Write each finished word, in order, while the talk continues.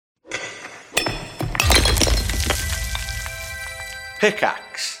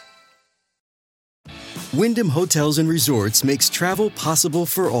Pickaxe. Wyndham Hotels and Resorts makes travel possible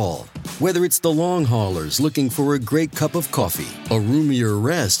for all. Whether it's the long haulers looking for a great cup of coffee, a roomier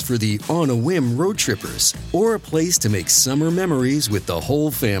rest for the on-a-whim road trippers, or a place to make summer memories with the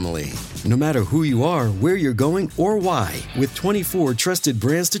whole family. No matter who you are, where you're going, or why, with 24 trusted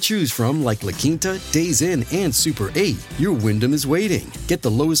brands to choose from like La Quinta, Days Inn, and Super 8, your Wyndham is waiting. Get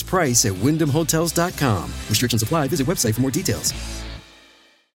the lowest price at wyndhamhotels.com. Restrictions apply. Visit website for more details.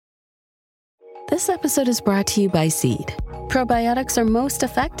 This episode is brought to you by Seed. Probiotics are most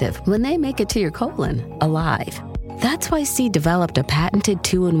effective when they make it to your colon alive. That's why Seed developed a patented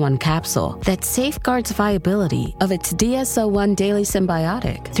 2-in-1 capsule that safeguards viability of its DSO1 daily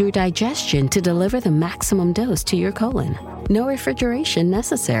symbiotic through digestion to deliver the maximum dose to your colon. No refrigeration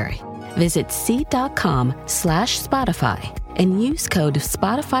necessary. Visit seed.com/Spotify and use code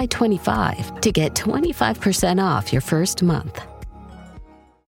Spotify25 to get 25% off your first month.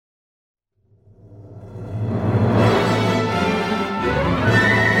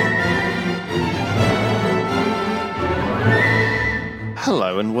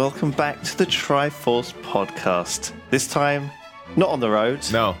 Hello and welcome back to the Triforce podcast. This time, not on the road.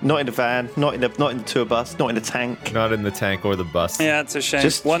 No. Not in a van, not in the tour bus, not in a tank. Not in the tank or the bus. Yeah, it's a shame.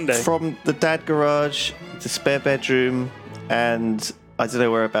 Just one day. From the dad garage, the spare bedroom, and I don't know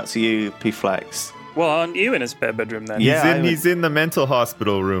whereabouts are you, P Flax. Well, aren't you in a spare bedroom then? Yeah, he's in the mental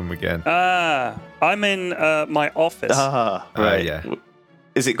hospital room again. I'm in my office. Right. Yeah.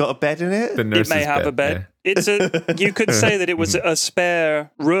 Has it got a bed in it? The It nurse's may have a bed. Yeah. It's you could say that it was a spare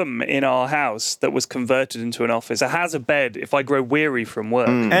room in our house that was converted into an office. It has a bed if I grow weary from work.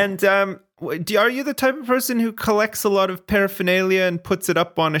 And are you the type of person who collects a lot of paraphernalia and puts it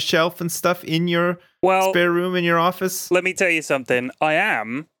up on a shelf and stuff in your spare room in your office? Let me tell you something. I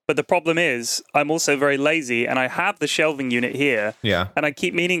am, but the problem is I'm also very lazy and I have the shelving unit here. Yeah. And I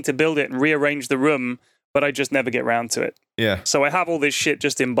keep meaning to build it and rearrange the room, but I just never get round to it. Yeah. So I have all this shit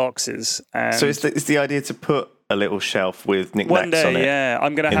just in boxes. And So is the idea to put a little shelf with knickknacks one day, on it? yeah,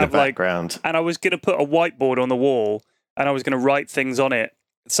 I'm going to in have the background. and I was going to put a whiteboard on the wall and I was going to write things on it.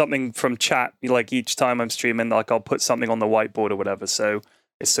 Something from chat, like each time I'm streaming, like I'll put something on the whiteboard or whatever. So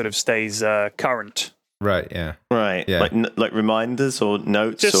it sort of stays current. Right, yeah. Right. Yeah. Like reminders or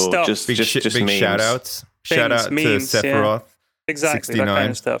notes Just or stuff. just Big memes? shout-outs. Shout out to memes, Sephiroth. Exactly, that 69 kind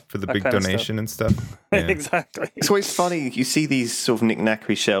of stuff. for the That big kind of donation and stuff. Yeah. Exactly. It's always funny. You see these sort of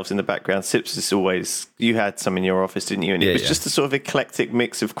knickknackery shelves in the background. Sips is always. You had some in your office, didn't you? And it was just a sort of eclectic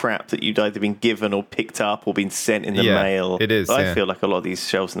mix of crap that you'd either been given or picked up or been sent in the mail. It is. I feel like a lot of these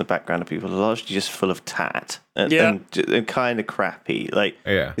shelves in the background of people are largely just full of tat and kind of crappy. Like,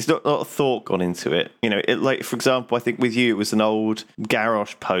 it's not a lot of thought gone into it. You know, like for example, I think with you it was an old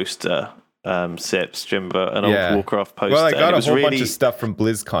Garrosh poster. Sips, do you remember an old Warcraft poster? Well, I got a whole bunch of stuff from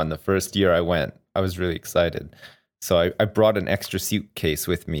BlizzCon the first year I went. I was really excited. So I brought an extra suitcase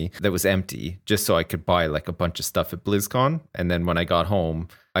with me that was empty just so I could buy like a bunch of stuff at BlizzCon. And then when I got home,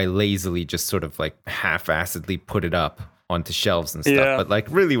 I lazily just sort of like half-assedly put it up onto shelves and stuff. Yeah. But like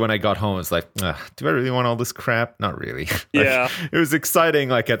really when I got home, it's like, do I really want all this crap? Not really. Yeah. It was exciting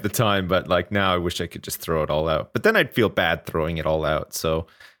like at the time, but like now I wish I could just throw it all out. But then I'd feel bad throwing it all out. So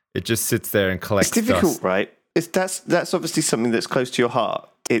it just sits there and collects dust. It's difficult, right? That's obviously something that's close to your heart.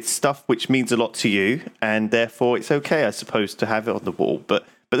 It's stuff which means a lot to you, and therefore it's okay, I suppose, to have it on the wall. But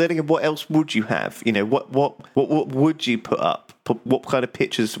then again, what else would you have? You know, what would you put up? What kind of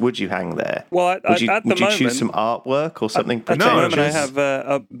pictures would you hang there? Well, would you moment, choose some artwork or something at the pretentious? moment, I have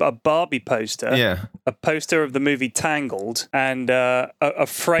a Barbie poster. Yeah. A poster of the movie Tangled, and a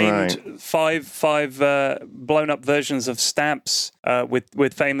framed five blown up versions of stamps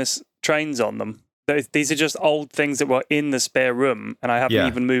with famous trains on them. These are just old things that were in the spare room, and I haven't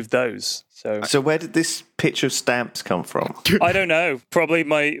even moved those. So where did this picture of stamps come from? I don't know. Probably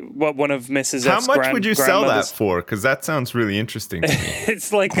one of Mrs. How F's much would you sell that grandmother's. for? Because that sounds really interesting to me.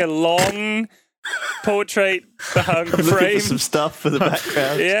 It's like a long portrait frame. For some stuff for the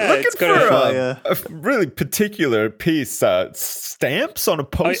background. Yeah, it's Looking got for a really particular piece. Stamps on a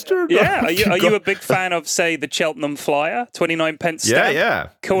poster? Are you a big fan of, say, the Cheltenham Flyer? 29 pence stamp? Yeah.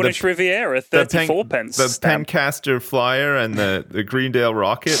 Cornish Riviera, 34 pence The stamp. Pencaster Flyer and the Greendale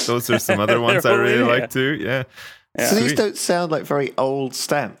Rocket. Those are some other ones I really like too. Yeah. So these don't sound like very old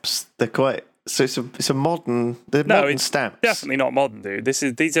stamps. They're quite... So it's a modern. They're modern stamps. Definitely not modern, dude. These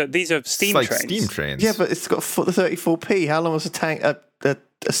are steam It's like trains. steam trains. Yeah, but it's got the 34p. How long was a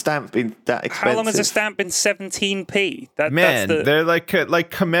a stamp been that expensive? How long has a stamp been 17p? Man, that's they're like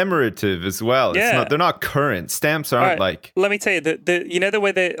commemorative as well. Yeah. They're not current. Stamps aren't like. Let me tell you, the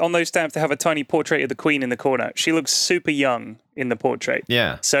way they on those stamps they have a tiny portrait of the Queen in the corner. She looks super young in the portrait.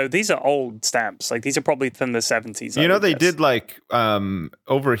 Yeah. So these are old stamps. Like these are probably from the 70s. They did like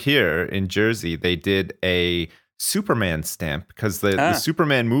over here in Jersey, they did a Superman stamp because the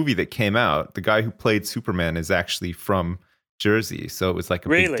Superman movie that came out, the guy who played Superman is actually from Jersey, so it was like a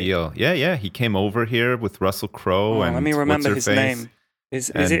big deal. Yeah, he came over here with Russell Crowe and let me remember his name. Is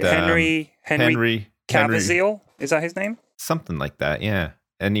it Henry Cavill? Is that his name? Something like that. Yeah.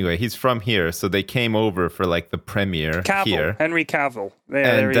 Anyway, he's from here, so they came over for like the premiere here. Henry Cavill.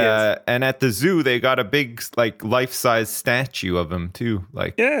 There he is. And at the zoo, they got a big like life-size statue of him too.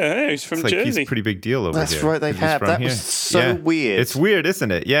 Like he's from Jersey. He's a pretty big deal over here. That's right, they have. That was so weird. It's weird, isn't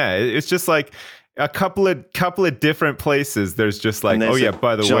it? Yeah, it's just like a couple of different places. There's just like,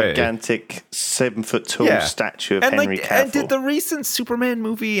 by the way, gigantic 7-foot tall statue of Henry Cavill. And did the recent Superman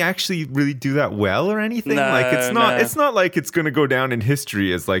movie actually really do that well or anything? It's not like it's going to go down in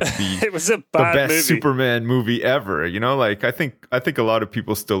history as like it was the best movie. Superman movie ever. Like I think a lot of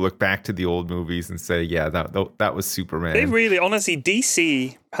people still look back to the old movies and say, yeah, that was Superman. They really, honestly,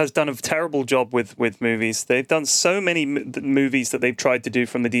 DC has done a terrible job with movies. They've done so many movies that they've tried to do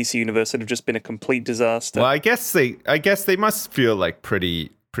from the DC universe that have just been a complete disaster. Well, I guess they must feel like pretty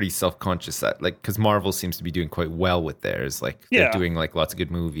self-conscious that like because Marvel seems to be doing quite well with theirs. Like they're doing like lots of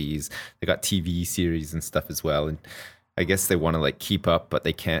good movies. They got TV series and stuff as well, and I guess they want to like keep up, but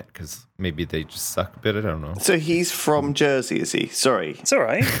they can't because maybe they just suck a bit. I don't know. So he's from Jersey, is he? Sorry, it's all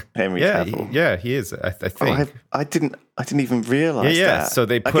right. Henry Cavill. He is. I think. I didn't even realize that. So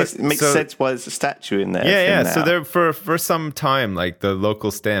they I guess it makes sense why there's a statue in there. Yeah. So there for some time, like the local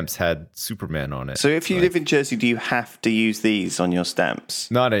stamps had Superman on it. So if you live in Jersey, do you have to use these on your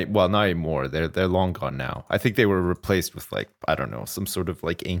stamps? Not anymore. They're long gone now. I think they were replaced with like I don't know some sort of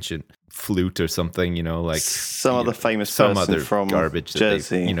like ancient flute or something. Like some other famous some person other from garbage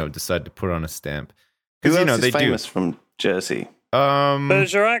Jersey. That they decided to put on a stamp. Who else is famous from Jersey?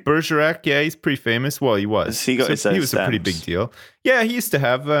 Bergerac, yeah, he's pretty famous. Well, he was. He was stamps. A pretty big deal. Yeah, he used to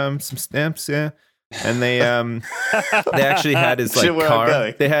have some stamps. Yeah, and they actually had his like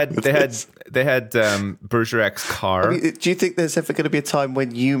car. They had Bergerac's car. I mean, do you think there's ever going to be a time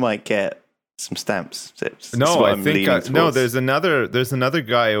when you might get some stamps? No, I think no. There's another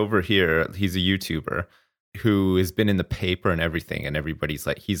guy over here. He's a YouTuber who has been in the paper and everything, and everybody's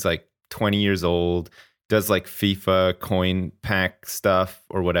like, he's like 20 years old. Does like FIFA coin pack stuff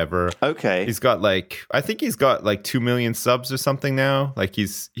or whatever. Okay. He's got like I think he's got like 2 million subs or something now. Like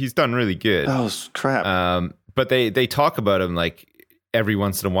he's done really good. Oh crap. But they talk about him like every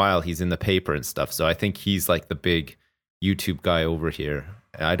once in a while he's in the paper and stuff. So I think he's like the big YouTube guy over here.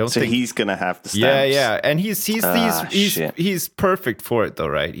 I don't think he's gonna have the stamps. Yeah. And he's perfect for it though,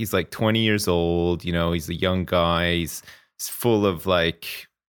 right? He's like 20 years old, he's a young guy, he's full of like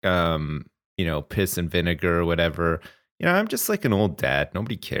piss and vinegar or whatever. I'm just like an old dad.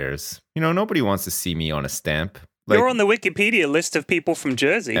 Nobody cares. Nobody wants to see me on a stamp. Like, you're on the Wikipedia list of people from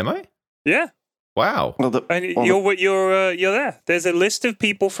Jersey. Am I? Yeah. Wow. You're there. There's a list of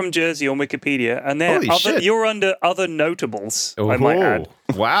people from Jersey on Wikipedia, and you're under other notables. I might add.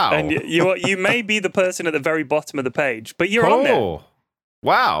 Wow. And you may be the person at the very bottom of the page, but you're on there.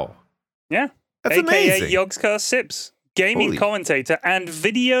 Wow. Yeah. That's AKA amazing. Yogscast Sips. Gaming commentator and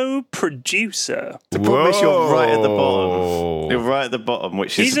video producer. The problem is you're right at the bottom. You're right at the bottom,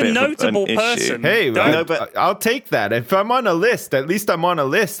 which is a notable person. Hey, I'll take that. If I'm on a list, at least I'm on a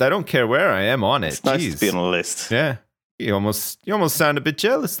list. I don't care where I am on it. It's nice to be on a list. Yeah. You almost sound a bit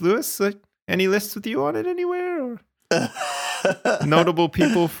jealous, Lewis. Like, any lists with you on it anywhere? Or notable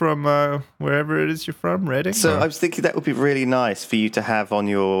people from wherever it is you're from, Reading? So I was thinking that would be really nice for you to have on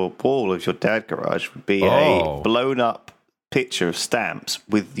your wall of your dad garage would be a blown up picture of stamps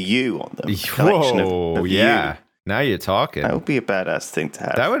with you on them. Collection of yeah. You. Now you're talking. That would be a badass thing to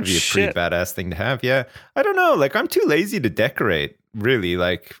have. That would be a pretty badass thing to have, yeah. I don't know, like I'm too lazy to decorate, really.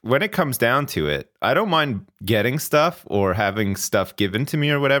 Like when it comes down to it, I don't mind getting stuff or having stuff given to me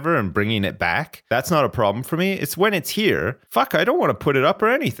or whatever and bringing it back. That's not a problem for me. It's when it's here, I don't want to put it up or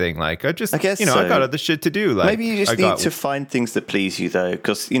anything. Like I guess I got other shit to do. Like maybe you just need to find things that please you though,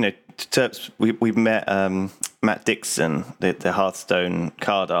 because Terps, we met Matt Dixon, the Hearthstone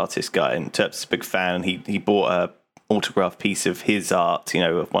card artist guy, and Terps is a big fan. And he bought a autographed piece of his art,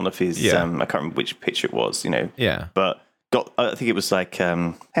 of one of his. I can't remember which picture it was, Yeah, but I think it was like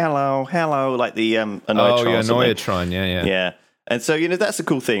hello, like the Annoyatron. Annoyatron, yeah. Yeah. And so, that's a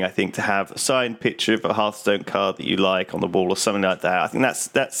cool thing, I think, to have a signed picture of a Hearthstone card that you like on the wall or something like that. I think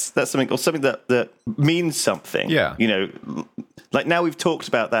that's something, or something that means something. Yeah. Like now we've talked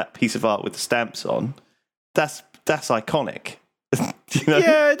about that piece of art with the stamps on. That's iconic.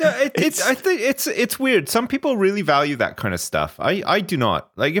 Yeah, I think it's weird. Some people really value that kind of stuff. I do not.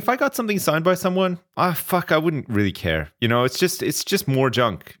 Like if I got something signed by someone, I wouldn't really care. It's just more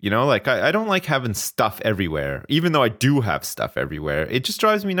junk. Like I don't like having stuff everywhere. Even though I do have stuff everywhere, it just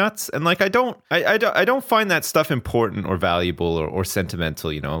drives me nuts. And like I don't find that stuff important or valuable or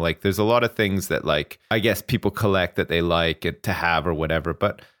sentimental. Like there's a lot of things that like I guess people collect that they like it to have or whatever,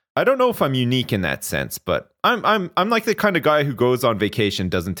 but I don't know if I'm unique in that sense, but I'm like the kind of guy who goes on vacation,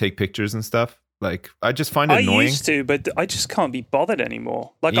 doesn't take pictures and stuff. Like I just find it annoying. I used to, but I just can't be bothered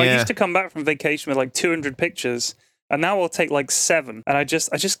anymore. Like I used to come back from vacation with like 200 pictures, and now I'll take like 7, and I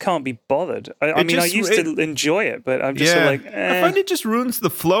just can't be bothered. I used to enjoy it, but I'm just like, I find it just ruins the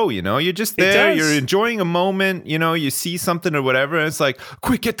flow. You're just there, you're enjoying a moment. You see something or whatever, and it's like,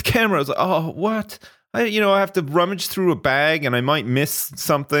 quick, get the camera. I was like, oh, what? I have to rummage through a bag and I might miss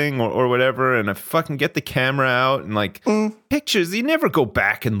something or whatever, and I fucking get the camera out and like pictures, you never go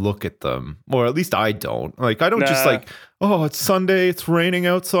back and look at them, or at least I don't. Like I don't just like, oh, it's Sunday, it's raining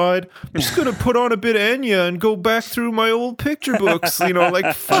outside, I'm just gonna put on a bit of Enya and go back through my old picture books.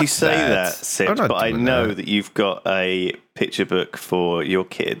 Like fuck you say that, Sid, but I know that you've got a picture book for your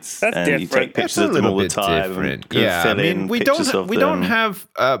kids. That's and different. You take pictures of them all the time. We don't have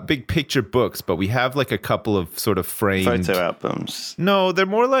big picture books, but we have like a couple of sort of framed photo albums. No, they're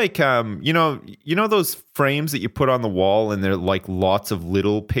more like those frames that you put on the wall, and they're like lots of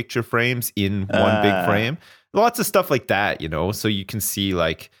little picture frames in one big frame. Lots of stuff like that, so you can see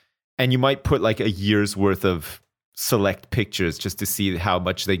like, and you might put like a year's worth of select pictures just to see how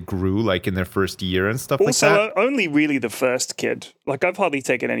much they grew like in their first year and stuff like that. Also, only really the first kid. Like I've hardly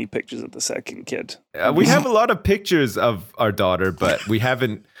taken any pictures of the second kid. We have a lot of pictures of our daughter, but we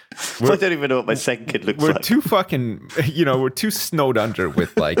haven't. I don't even know what my second kid looks like. We're too fucking, we're too snowed under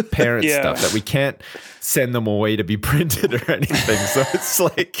with like parent stuff that we can't send them away to be printed or anything. So it's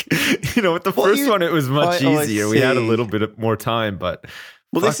like, with the first one, it was much easier. We had a little bit more time, but.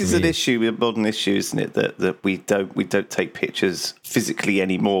 Well, this is an issue, a modern issue, isn't it? That we don't take pictures physically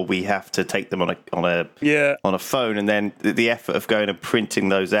anymore. We have to take them on a phone, and then the effort of going and printing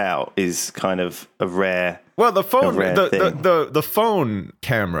those out is kind of a rare. Well, the phone, the phone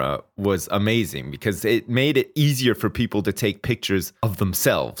camera was amazing because it made it easier for people to take pictures of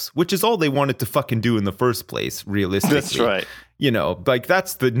themselves, which is all they wanted to fucking do in the first place. Realistically, that's right. Like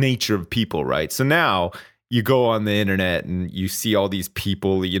that's the nature of people, right? So now. You go on the internet and you see all these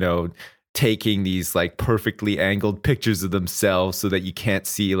people, taking these like perfectly angled pictures of themselves so that you can't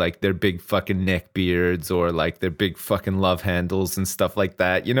see like their big fucking neck beards or like their big fucking love handles and stuff like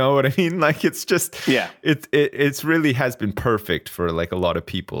that. You know what I mean? Like it's just, it's really has been perfect for like a lot of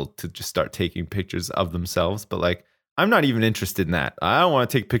people to just start taking pictures of themselves. But like, I'm not even interested in that. I don't want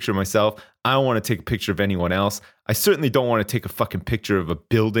to take a picture of myself. I don't want to take a picture of anyone else. I certainly don't want to take a fucking picture of a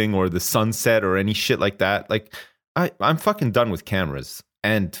building or the sunset or any shit like that. Like, I'm fucking done with cameras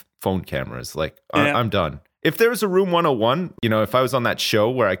and phone cameras. Like, I'm done. If there was a Room 101, if I was on that show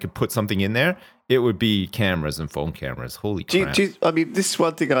where I could put something in there, it would be cameras and phone cameras. Holy crap. This is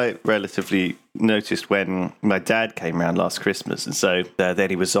one thing I relatively noticed when my dad came around last Christmas. And so then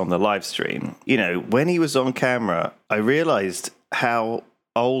he was on the live stream. When he was on camera, I realized how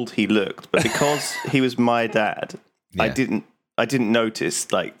old he looked. But because he was my dad, I didn't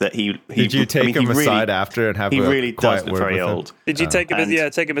notice like that he. Did you take him aside after and have? He really does quiet look word very with him? old. Did you take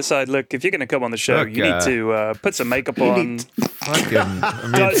him? Take him aside. Look, if you're going to come on the show, you need to put some makeup on.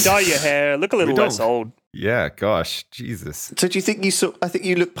 Dye your hair. Look a little less old. Yeah, gosh, Jesus. So do you think I think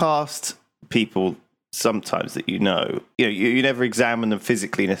you look past people sometimes that you never examine them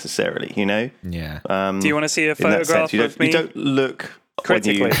physically necessarily. Yeah. Do you want to see a photograph of me? You don't look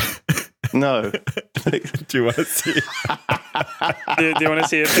critically. No. Do you want to see? Do you want to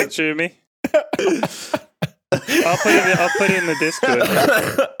see a picture of me? I'll put it in the Discord.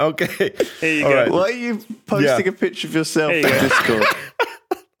 Okay. Here you go. Right. Why are you posting a picture of yourself in Discord?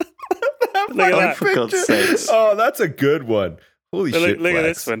 Look at that. For God's sakes. Oh, that's a good one. Holy shit. Look at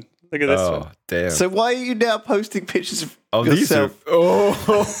this one. Look at this one. Oh, damn. So why are you now posting pictures of yourself? Would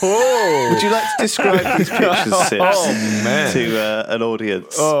you like to describe these pictures, man, to an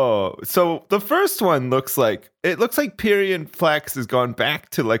audience? Oh, so the first one looks like Period Flax has gone back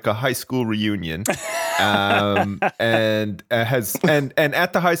to like a high school reunion. and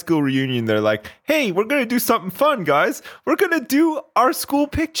at the high school reunion, they're like, "Hey, we're gonna do something fun, guys. We're gonna do our school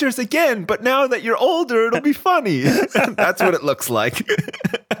pictures again, but now that you're older, it'll be funny." That's what it looks like.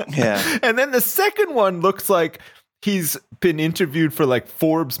 Yeah. And then the second one looks like he's been interviewed for like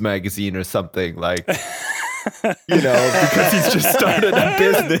Forbes magazine or something, like, because he's just started a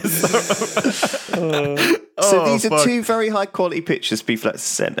business. So these are two very high quality pictures people have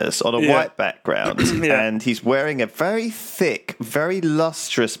sent us on a white background, and he's wearing a very thick, very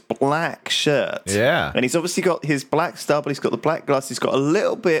lustrous black shirt. Yeah, and he's obviously got his black stubble. He's got the black glasses. He's got a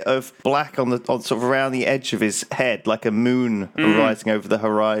little bit of black on sort of around the edge of his head, like a moon rising over the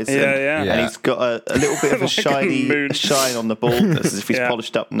horizon. Yeah. And he's got a little bit of a shine on the baldness, as if he's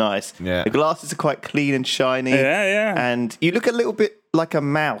polished up nice. Yeah. The glasses are quite clean and shiny. Yeah. And you look a little bit like a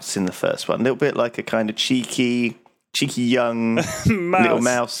mouse in the first one, a little bit like a kind of cheeky young little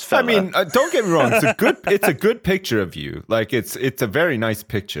mouse fella. I mean, don't get me wrong, it's a good picture of you. Like it's a very nice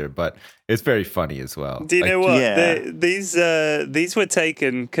picture, but it's very funny as well. Do you know what? Yeah. These were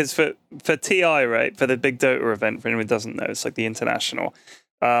taken because for TI, right, for the big Dota event, for anyone who doesn't know, it's like the international.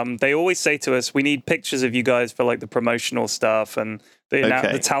 They always say to us, we need pictures of you guys for like the promotional stuff and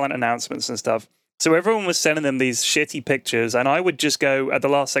the talent announcements and stuff. So everyone was sending them these shitty pictures, and I would just go at the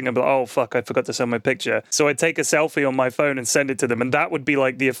last second, be like, "Oh fuck, I forgot to send my picture." So I'd take a selfie on my phone and send it to them, and that would be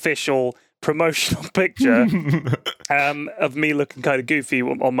like the official promotional picture of me looking kind of goofy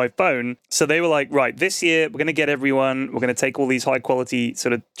on my phone. So they were like, right, this year we're going to get everyone, we're going to take all these high quality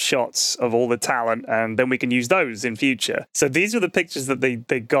sort of shots of all the talent, and then we can use those in future. So these were the pictures that they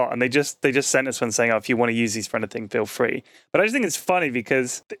got, and they just sent us one saying, "Oh, if you want to use these for anything, feel free." But I just think it's funny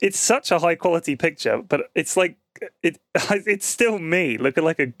because it's such a high quality picture, but it's like it's still me looking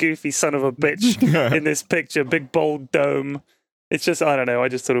like a goofy son of a bitch in this picture, big bold dome. It's just, I don't know, I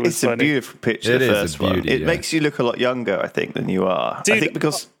just thought it was funny. It's a beautiful picture, the first one. It makes you look a lot younger, I think, than you are. Dude, I think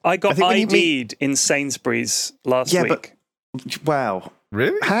because I got ID'd in Sainsbury's last week. But, wow.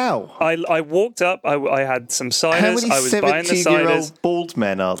 Really? How? I walked up, I had some ciders, How many I was buying the ciders. 17-year-old bald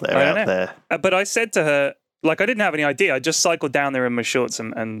men are there out there? But I said to her, like, I didn't have any idea. I just cycled down there in my shorts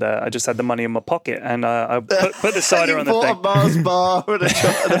and I just had the money in my pocket. And I put the cider on the thing. You bought a Mars bar and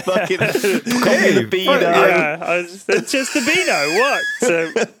a bucket of coffee and a Beano. Yeah, it's just a Beano, what?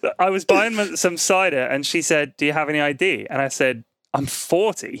 So I was buying some cider and she said, "Do you have any ID?" And I said, "I'm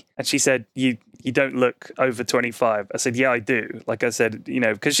 40. And she said, you don't look over 25. I said, "Yeah, I do." Like I said,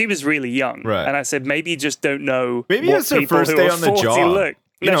 because she was really young. Right. And I said, maybe you just don't know maybe what it's her people first who day are on the 40 job. look.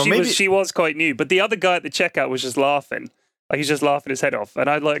 No, maybe she was quite new. But the other guy at the checkout was just laughing. Like, he's just laughing his head off. And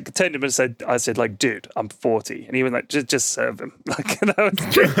I turned to him and I said, like, "Dude, I'm 40. And he was like, just serve him." Like, that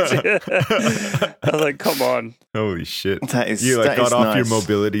was I was like, come on. Holy shit. You got off nice. your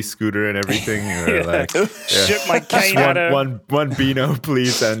mobility scooter and everything. You were like, shook my cane at her. One Beano,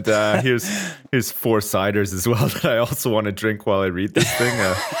 please. And here's 4 ciders as well that I also want to drink while I read this thing.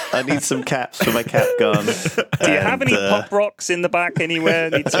 I need some caps for my cap gun. Do you have any pop rocks in the back anywhere?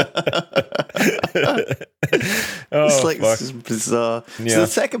 It's like, this is bizarre. Yeah. So the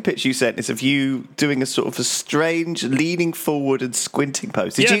second picture you sent is of you doing a sort of a strange leaning forward and squinting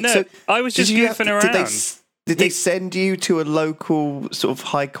pose. I was just goofing around. Did they send you to a local sort of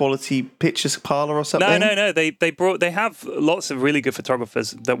high quality pictures parlor or something? No. They have lots of really good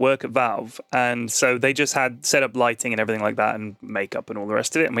photographers that work at Valve, and so they just had set up lighting and everything like that, and makeup and all the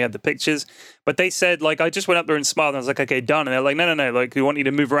rest of it. And we had the pictures, but they said, like, I just went up there and smiled, and I was like, "Okay, done." And they're like, "No, like, we want you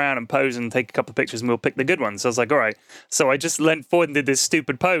to move around and pose and take a couple of pictures, and we'll pick the good ones." So I was like, "All right." So I just leant forward and did this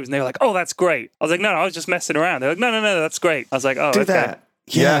stupid pose, and they were like, "Oh, that's great." I was like, "No, I was just messing around." They're like, "No, that's great." I was like, "Oh, do okay." That.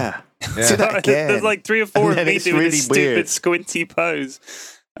 Yeah. Do that again. There's like 3 or 4 of me doing really this stupid weird. Squinty pose.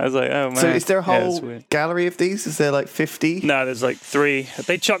 I was like, "Oh man." So is there a whole gallery of these? Is there like 50? No, there's like 3.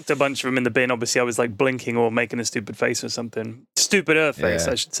 They chucked a bunch of them in the bin. Obviously, I was like blinking or making a stupid face or something. Stupider face,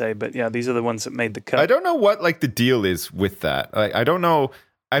 I should say. But yeah, these are the ones that made the cut. I don't know what like the deal is with that. Like, I don't know.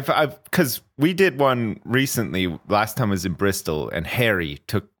 I've because we did one recently. Last time I was in Bristol, and Harry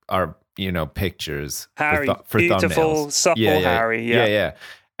took our pictures. Harry, for beautiful, thumbnails. supple Harry. Yeah.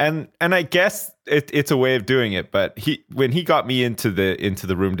 And I guess it's a way of doing it. But when he got me into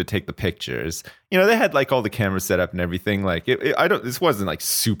the room to take the pictures, they had like all the cameras set up and everything. Like this wasn't like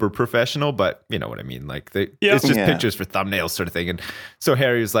super professional, but you know what I mean. Like it's just pictures for thumbnails sort of thing. And so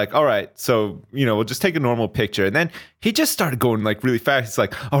Harry was like, "All right, so we'll just take a normal picture." And then he just started going like really fast. It's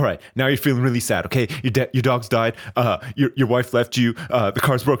like, "All right, now you're feeling really sad. Okay, your dog's died. Your wife left you. The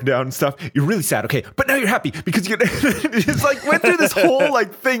car's broken down and stuff. You're really sad. Okay, but now you're happy because you." It's like went through this whole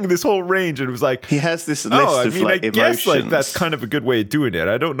like thing, this whole range, and it was like, like, he has this list I of mean, like I guess emotions. like that's kind of a good way of doing it.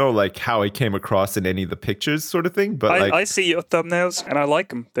 I don't know like how I came across in any of the pictures, sort of thing. But like, I see your thumbnails and I like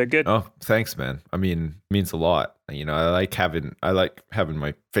them. They're good. oh, thanks, man. I mean, it means a lot. You know, I like having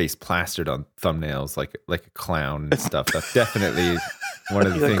my face plastered on thumbnails like a clown and stuff. That's definitely one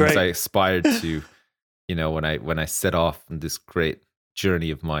of the things great. I aspired to. You know, when I set off on this great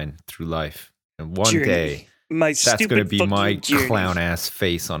journey of mine through life, and one day My that's going to be my journey. clown ass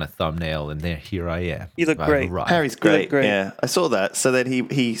face on a thumbnail, and there, here I am. You look I've great. arrived. Harry's great. great. Yeah, I saw that. So then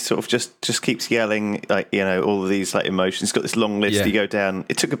he sort of just keeps yelling, like, you know, all of these like emotions. He's got this long list. Yeah. You go down.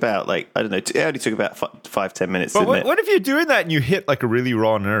 It took about like, I don't know. It only took about 5-10 minutes. But Didn't it? what if you're doing that and you hit like a really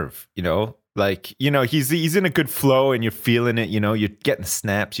raw nerve? You know, like, you know, he's in a good flow and you're feeling it. You know, you're getting the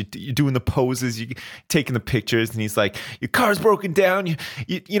snaps. You're doing the poses. You're taking the pictures, and he's like, your car's broken down. You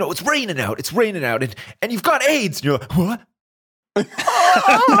know, it's raining out, and you've got AIDS. And you're like, what?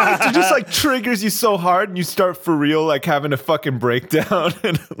 It just like triggers you so hard, and you start for real like having a fucking breakdown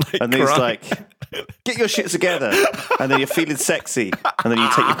and like And he's crying. like, get your shit together. And then you're feeling sexy. And then you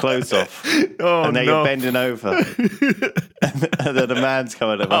take your clothes off. Oh, And then no. you're bending over. And then a man's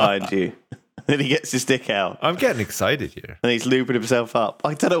coming up behind you. And then he gets his dick out. I'm getting excited here. And he's lubing himself up.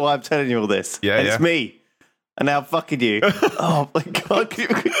 I don't know why I'm telling you all this. Yeah, And yeah. it's me. And now I'm fucking you. Oh my God.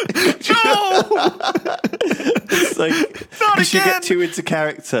 It's like, Not because you again. get too into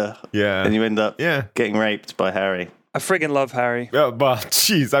character. Yeah. And you end up Yeah. getting raped by Harry. I friggin' love Harry. Yeah, well,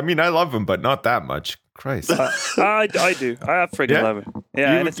 jeez. I mean, I love him, but not that much. Christ. I do. I friggin' Yeah? love him.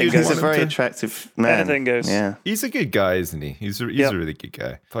 Yeah, You- anything you goes. He's a want very him to- attractive man. Anything goes. Yeah. He's a good guy, isn't he? He's a really good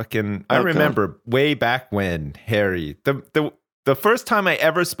guy. Fucking, I Oh, God. remember way back when Harry, the first time I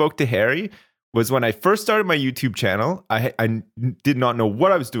ever spoke to Harry was when I first started my YouTube channel. I did not know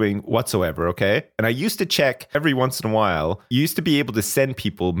what I was doing whatsoever, okay? And I used to check every once in a while. You used to be able to send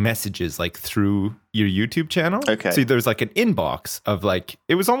people messages like through your YouTube channel. Okay. So there's like an inbox of like,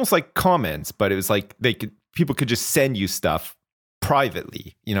 it was almost like comments, but it was like people could just send you stuff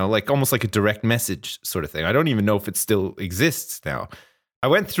privately, you know, like almost like a direct message sort of thing. I don't even know if it still exists now. I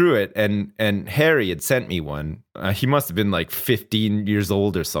went through it, and Harry had sent me one. He must have been like 15 years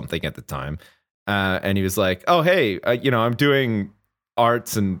old or something at the time. And he was like, oh, hey, you know, I'm doing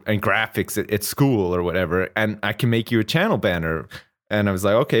arts and graphics at school or whatever, and I can make you a channel banner. And I was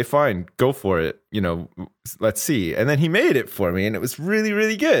like, okay, fine, go for it. You know, let's see. And then he made it for me, and it was really,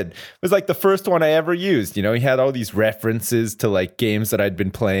 really good. It was like the first one I ever used. You know, he had all these references to like games that I'd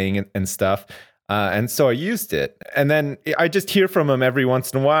been playing and stuff. And so I used it. And then I just hear from him every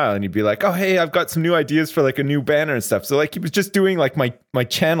once in a while, and he'd be like, oh, hey, I've got some new ideas for like a new banner and stuff. So like he was just doing like my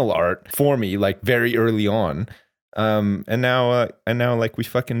channel art for me, like very early on. And now like we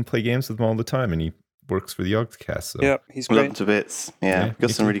fucking play games with him all the time, and he works for the Octocast. So. Yep, he's Love him great. to bits. Yeah. Yeah, got me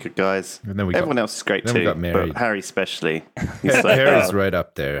some too. really good guys. And then Everyone else is great then too. we got married. But Harry especially. He's like, Harry's right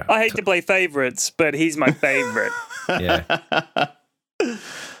up there. I hate to play favorites, but he's my favorite. Yeah.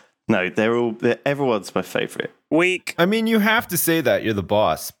 no, everyone's my favorite. Weak. I mean, you have to say that you're the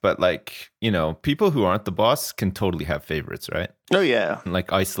boss, but like, you know, people who aren't the boss can totally have favorites, right? Oh yeah. And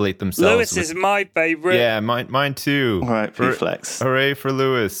like isolate themselves. Lewis is my favorite. Yeah, mine too. All right, P-Flex. Hooray for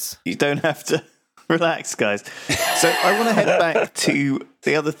Lewis. You don't have to relax, guys. So I want to head back to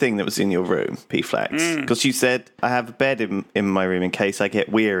the other thing that was in your room, P-Flex, because you said I have a bed in my room in case I get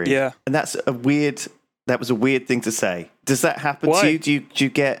weary. Yeah. And that was a weird thing to say. Does that happen Why? to you?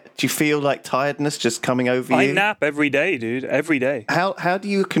 Do you feel like tiredness just coming over I you? nap every day, dude. Every day. How do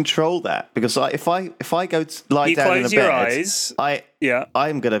you control that? Because if I go to lie You down in a close your bed, eyes. Yeah.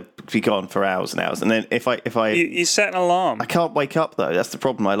 I'm gonna be gone for hours and hours, and then if I You set an alarm. I can't wake up though. That's the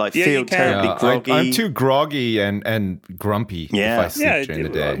problem. I Yeah, feel you can. terribly groggy. I'm too groggy and grumpy Yeah. if I sleep Yeah, during the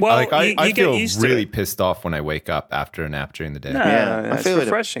day. well, like you I get feel used to really it. pissed off when I wake up after a nap during the day. No, Yeah, I it's feel it a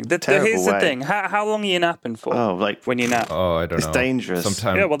refreshing. terrible Here's the way. thing. How long are you napping for? Oh, like when you nap. Oh, I don't It's know. dangerous.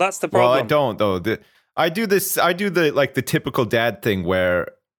 Sometimes. Yeah, well, that's the Well, problem. I don't though. I do the like the typical dad thing where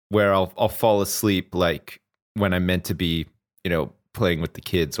I'll fall asleep like when I'm meant to be, you know, playing with the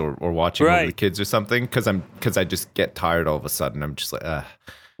kids or watching over Right. the kids or something because I just get tired all of a sudden. I'm just like,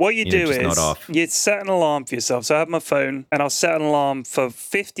 What you do just is nod off. you set an alarm for yourself. So I have my phone and I'll set an alarm for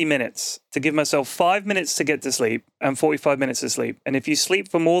 50 minutes to give myself 5 minutes to get to sleep and 45 minutes to sleep. And if you sleep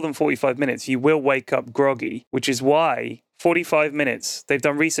for more than 45 minutes, you will wake up groggy, which is why 45 minutes, they've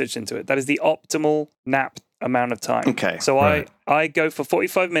done research into it. That is the optimal nap amount of time. Okay, So right. I go for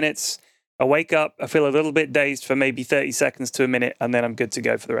 45 minutes. I wake up, I feel a little bit dazed for maybe 30 seconds to a minute, and then I'm good to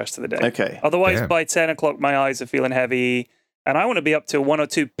go for the rest of the day. Okay. Otherwise, Damn. by 10 o'clock, my eyes are feeling heavy. And I want to be up to 1 or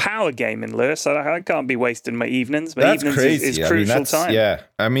 2 power gaming, Lewis. I can't be wasting my evenings. My That's evenings crazy. is crucial time. Yeah,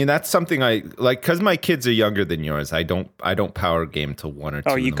 I mean that's something I like because my kids are younger than yours. I don't power game till 1 or 2.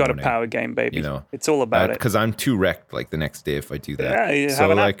 Oh, you got morning, a power game, baby. You know, it's all about it. Because I'm too wrecked like the next day if I do that. Yeah, you so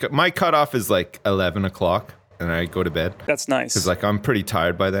have like my cutoff is like 11 o'clock, and I go to bed. That's nice. Because like I'm pretty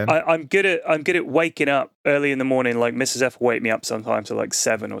tired by then. I'm good at waking up early in the morning. Like Mrs. F will wake me up sometimes at like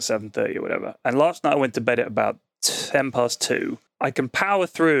 7 or 7:30 or whatever. And last night I went to bed at about 2:10. I can power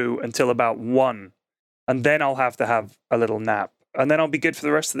through until about 1, and then I'll have to have a little nap, and then I'll be good for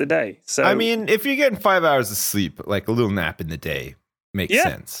the rest of the day. So I mean, if you're getting 5 hours of sleep, like a little nap in the day makes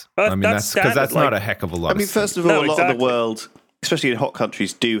sense. I mean, that's because that's not a heck of a lot. I mean, first of all, a lot of the world, especially in hot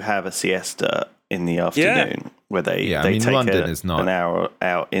countries, do have a siesta in the afternoon where they take London is not an hour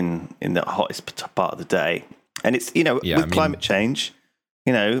out in the hottest part of the day, and it's with climate change.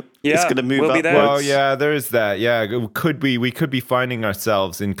 It's going to move upwards. Well, yeah, there is that. Yeah, we could be finding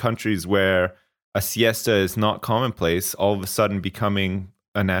ourselves in countries where a siesta is not commonplace, all of a sudden becoming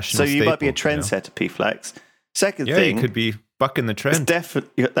a national staple. So you might be a trendsetter, P-Flex. Second thing, you could be bucking the trend.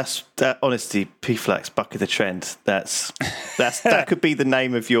 Definitely, honestly, P-Flex bucking the trend. That could be the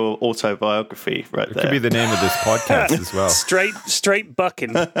name of your autobiography, right there. It could be the name of this podcast as well. Straight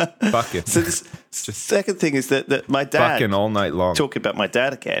bucking. Bucking. So second thing is that my dad bucking all night long. Talking about my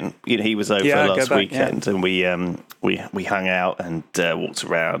dad again. He was over last weekend, and we hung out and walked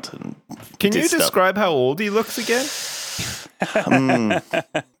around. And can you describe how old he looks again?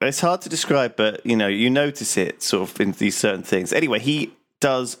 It's hard to describe, but you notice it sort of in these certain things. Anyway, he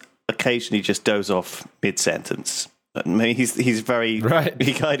does occasionally just doze off mid-sentence. I mean, he's very right.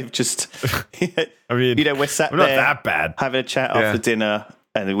 He kind of just. I mean, we're sat I'm there not that bad. having a chat after dinner,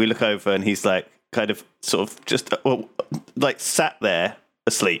 and then we look over, and he's like, kind of, sort of, just like sat there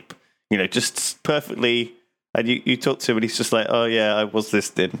asleep. Just perfectly. And you talk to him and he's just like, oh yeah, I was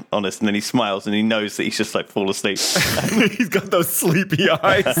listening, honest. And then he smiles and he knows that he's just like fall asleep. He's got those sleepy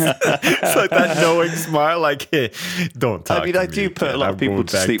eyes. It's like that knowing smile, like, hey, don't talk to me. I do put a lot of people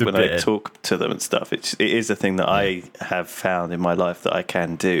to sleep when I talk to them and stuff. It is a thing that I have found in my life that I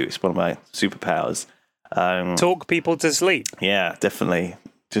can do. It's one of my superpowers. Talk people to sleep. Yeah, definitely.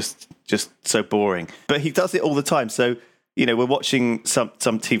 Just so boring. But he does it all the time. So we're watching some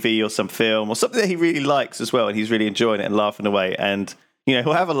TV or some film or something that he really likes as well, and he's really enjoying it and laughing away. And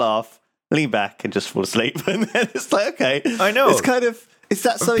he'll have a laugh, lean back, and just fall asleep. And then it's like, okay, I know. It's kind of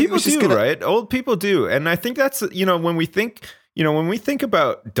that something people do, right? Old people do, and I think that's when we think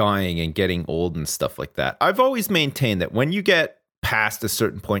about dying and getting old and stuff like that. I've always maintained that when you get past a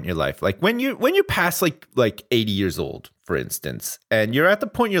certain point in your life, like when you're past like 80 years old, for instance, and you're at the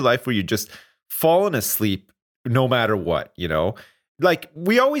point in your life where you're just falling asleep. No matter what, like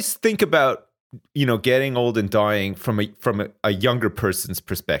we always think about, getting old and dying from a younger person's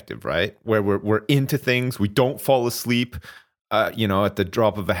perspective, right? Where we're into things, we don't fall asleep, at the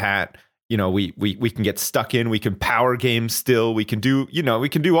drop of a hat. We can get stuck in, we can power game still, we can do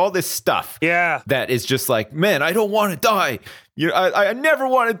all this stuff. Yeah. That is just like, man, I don't want to die. I never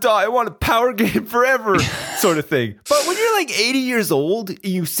want to die. I want to power game forever sort of thing. But when you're like 80 years old,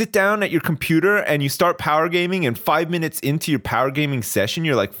 you sit down at your computer and you start power gaming, and 5 minutes into your power gaming session,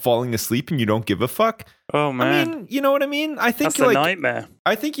 you're like falling asleep and you don't give a fuck. Oh man. I mean, you know what I mean? I think that's a nightmare.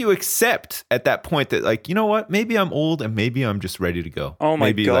 I think you accept at that point that like, you know what? Maybe I'm old and maybe I'm just ready to go. Oh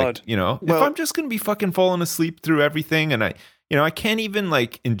my God. Like, if I'm just going to be fucking falling asleep through everything and I can't even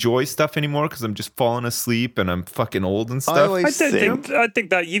like enjoy stuff anymore because I'm just falling asleep and I'm fucking old and stuff. I think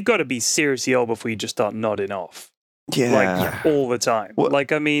that you've got to be seriously old before you just start nodding off. Yeah. Like all the time. What?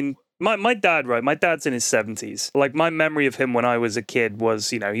 Like, I mean, my dad, right? My dad's in his 70s. Like my memory of him when I was a kid was,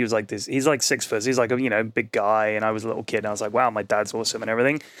 he was like this, he's like 6 foot. He's like a, big guy. And I was a little kid and I was like, wow, my dad's awesome and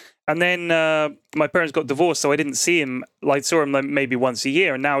everything. And then my parents got divorced, so I didn't see him. Like, saw him like maybe once a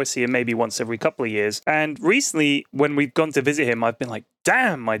year, and now I see him maybe once every couple of years. And recently, when we've gone to visit him, I've been like,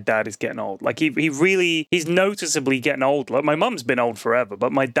 damn, my dad is getting old. Like, he's noticeably getting old. Like, my mum's been old forever,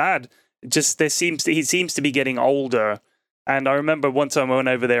 but my dad he seems to be getting older. And I remember one time I went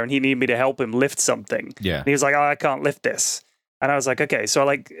over there and he needed me to help him lift something. Yeah. And he was like, oh, I can't lift this. And I was like, okay. So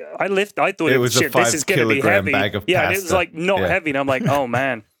I thought it was shit, this is going to be heavy. Bag of and pasta. it was like not heavy. And I'm like, oh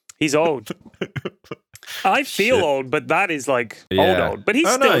man, he's old. I feel old, but that is like old. But he's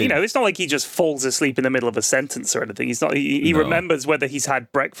still, it's not like he just falls asleep in the middle of a sentence or anything. He's not. He remembers whether he's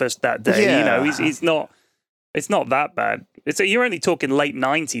had breakfast that day. Yeah. He's not. It's not that bad. You're only talking late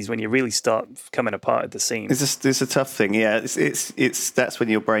 90s when you really start coming apart at the seams. It's a tough thing. Yeah, it's that's when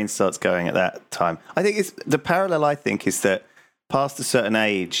your brain starts going at that time. I think the parallel. I think is that past a certain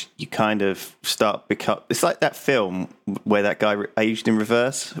age, you kind of start become. It's like that film where that guy aged in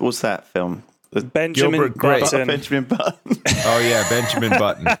reverse. What's that film? Benjamin Button. Benjamin Button. Oh yeah, Benjamin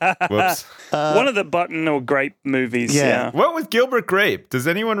Button. Whoops. One of the Button or Grape movies. Yeah. What was Gilbert Grape? Does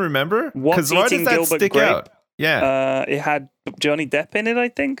anyone remember? What's why does Eating that Gilbert stick Grape? out? Yeah. It had Johnny Depp in it, I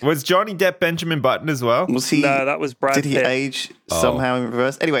think. Was Johnny Depp Benjamin Button as well? Was he? No, that was Brad Did he Pitt. age somehow in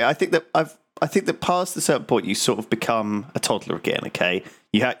reverse? Anyway, I think that past a certain point, you sort of become a toddler again. Okay,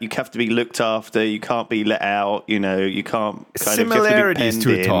 you have to be looked after. You can't be let out. You know, you can't. Similarities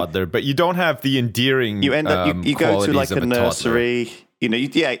to a toddler, but you don't have the endearing. You end up. You go to like a nursery. Toddler. You know,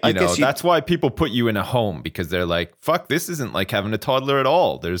 I guess that's why people put you in a home, because they're like, "Fuck, this isn't like having a toddler at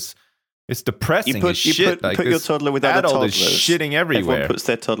all." It's depressing as shit. Put your toddler with other toddlers. Is shitting everywhere. Everyone puts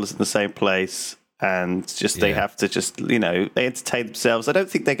their toddlers in the same place, and they have to just, you know, they entertain themselves. I don't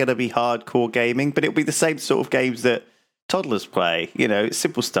think they're going to be hardcore gaming, but it'll be the same sort of games that toddlers play. You know, it's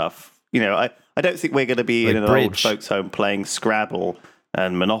simple stuff. You know, I don't think we're going to be like in an bridge. old folks' home playing Scrabble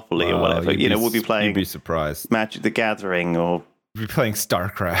and Monopoly or whatever. You know, we'll be playing. You'd be surprised. Magic the Gathering or. We'll be playing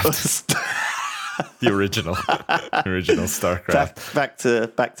StarCraft. The original StarCraft. Back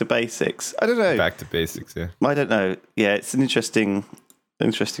to basics. I don't know. Back to basics, yeah. I don't know. Yeah, it's an interesting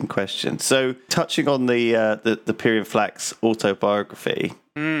question. So, touching on the Pyrian Flax autobiography,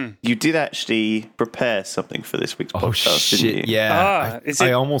 you did actually prepare something for this week's podcast, didn't you? Yeah.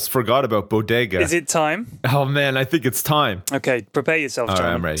 I almost forgot about Bodega. Is it time? Oh man, I think it's time. Okay, prepare yourself, John. All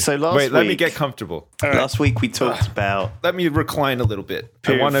right, I'm ready. So let me get comfortable. Right. Last week we talked about. Let me recline a little bit.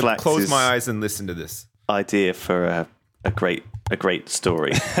 I want to close my eyes and listen to this. Idea for a great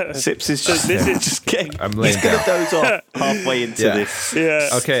story. Sips is just getting. I'm laying he's going to doze off halfway into this. Yeah.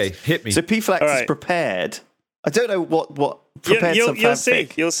 Okay, hit me. So P Flax is prepared. I don't know what prepared some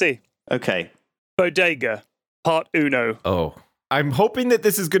fanfic. You'll see. Okay. Bodega, part uno. Oh. I'm hoping that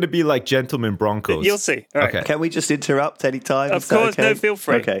this is going to be like Gentleman Broncos. You'll see. All right. Okay. Can we just interrupt any time? Of course, okay? no, feel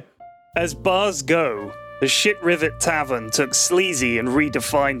free. Okay. As bars go, the Shit Rivet Tavern took sleazy and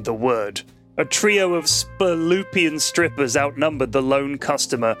redefined the word. A trio of Spurlupian strippers outnumbered the lone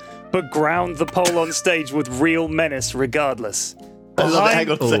customer, but ground the pole on stage with real menace regardless. Hang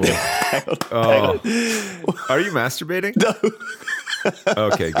on a second. Hang on. Are you masturbating? No.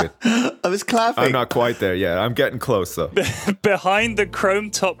 Okay, good. I was clapping. I'm not quite there yet. I'm getting close, though. Behind the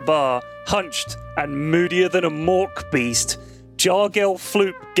chrome-top bar, hunched and moodier than a mork beast, Jargel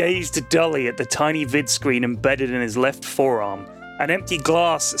Floop gazed dully at the tiny vid screen embedded in his left forearm. An empty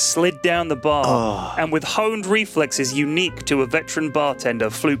glass slid down the bar, and with honed reflexes unique to a veteran bartender,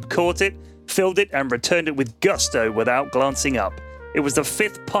 Floop caught it, filled it, and returned it with gusto without glancing up. It was the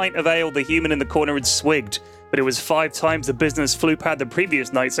 5th pint of ale the human in the corner had swigged, but it was 5 times the business Floop had the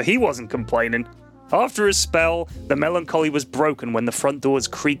previous night, so he wasn't complaining. After a spell, the melancholy was broken when the front doors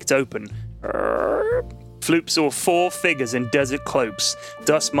creaked open. Floop saw 4 figures in desert cloaks,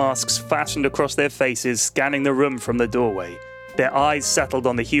 dust masks fastened across their faces, scanning the room from the doorway. Their eyes settled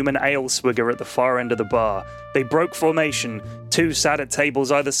on the human ale swigger at the far end of the bar. They broke formation. 2 sat at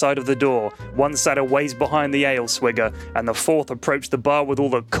tables either side of the door. 1 sat a ways behind the ale swigger, and the 4th approached the bar with all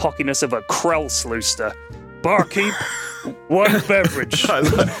the cockiness of a Krell sleuster. Barkeep, 1 beverage. I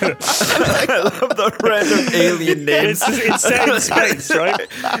love the random alien names. It's set in space, right?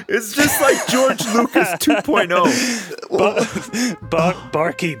 It's just like George Lucas 2.0.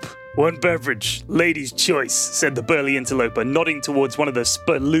 Barkeep, 1 beverage. Lady's choice, said the burly interloper, nodding towards one of the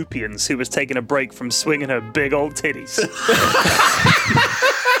Spurlupians who was taking a break from swinging her big old titties.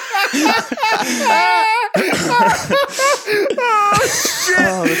 Oh,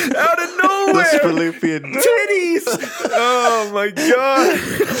 shit! Out of nowhere! The Spurlupian titties! Oh, my God.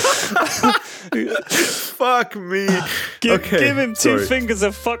 Fuck me. Give him 2 fingers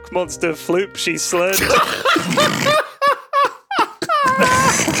of fuck monster, Floop, she slurred.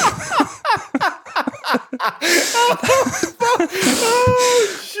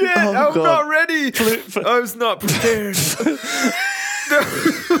 Oh shit! I'm God. not ready. I was not prepared.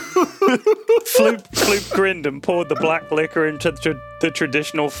 Floop grinned and poured the black liquor into the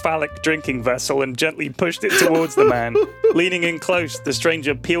traditional phallic drinking vessel and gently pushed it towards the man. Leaning in close, the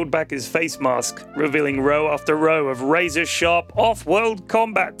stranger peeled back his face mask, revealing row after row of razor-sharp, off-world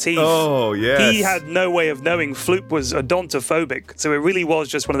combat teeth. Oh, yes. He had no way of knowing Floop was odontophobic, so it really was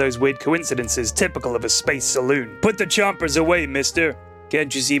just one of those weird coincidences typical of a space saloon. Put the chompers away, mister.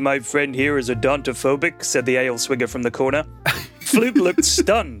 Can't you see my friend here is odontophobic? Said the ale swigger from the corner. Floop looked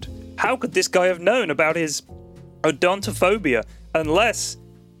stunned. How could this guy have known about his odontophobia? Unless...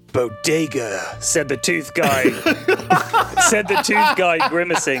 Bodega, said the tooth guy.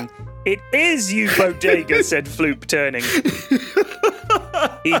 Grimacing. It is you, Bodega, said Floop, turning.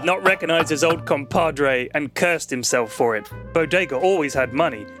 He'd not recognized his old compadre and cursed himself for it. Bodega always had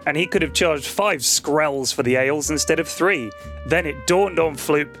money, and he could have charged 5 skrells for the ales instead of 3. Then it dawned on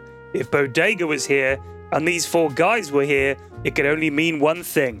Floop, if Bodega was here, and these 4 guys were here, it could only mean one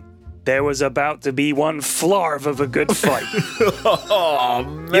thing. There was about to be one flarv of a good fight. Oh,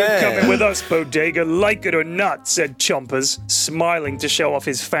 man. You're coming with us, Bodega, like it or not, said Chompers, smiling to show off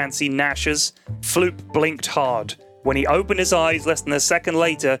his fancy gnashes. Floop blinked hard. When he opened his eyes less than a second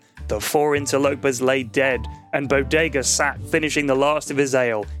later, the 4 interlopers lay dead, and Bodega sat finishing the last of his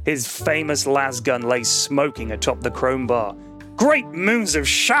ale. His famous lasgun lay smoking atop the chrome bar. Great moons of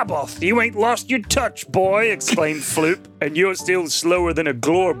Shabboth, you ain't lost your touch, boy, exclaimed Floop. And you're still slower than a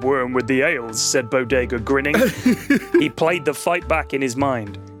glorb with the ales, said Bodega, grinning. He played the fight back in his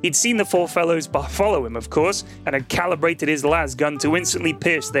mind. He'd seen the 4 fellows follow him, of course, and had calibrated his lasgun to instantly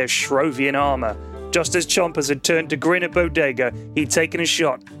pierce their Shrovian armor. Just as Chompers had turned to grin at Bodega, he'd taken a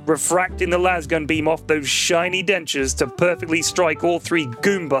shot, refracting the lasgun beam off those shiny dentures to perfectly strike all 3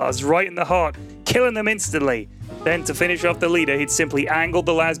 Goombas right in the heart, killing them instantly. Then, to finish off the leader, he'd simply angled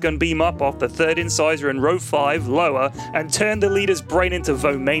the lasgun beam up off the 3rd incisor in row 5, lower, and turned the leader's brain into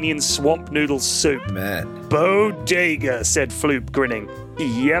Vomanian swamp noodle soup. Man. Bodega, said Floop, grinning.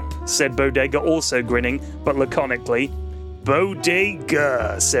 Yep, said Bodega, also grinning, but laconically.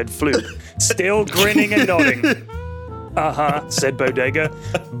 Bodega, said Floop, still grinning and nodding. Uh-huh, said Bodega.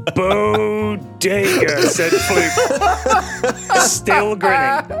 Bodega, said Floop, still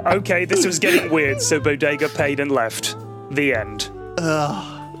grinning. Okay, this was getting weird, so Bodega paid and left. The end.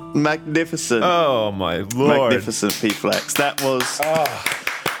 Magnificent. Oh, my Lord. Magnificent, P-Flex. That was...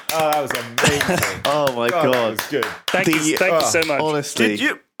 that was amazing. Oh, my God. That was good. Thank you so much. Honestly, Did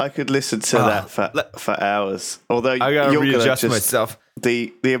you... I could listen to that for hours. Although I gotta you're readjust gonna myself.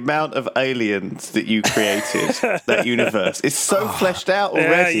 The amount of aliens that you created, that universe, is so fleshed out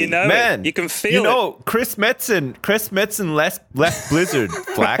already. Yeah, you know, man, you can feel You know, Chris Metzen left Blizzard,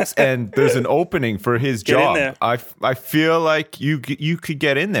 Flax, and there's an opening for his Get in job. there. I feel like you could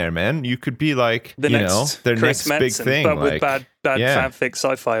get in there, man. You could be like the next their Chris next big Metzen, thing, but like, with bad fanfic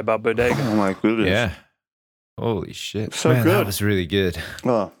sci-fi about Bodega. Oh my goodness! Yeah. Holy shit. So man, good. That was really good.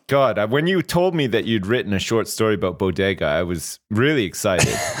 Oh. God, when you told me that you'd written a short story about Bodega, I was really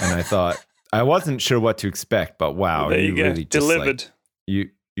excited. And I thought, I wasn't sure what to expect, but wow. There you go. Really just, Delivered.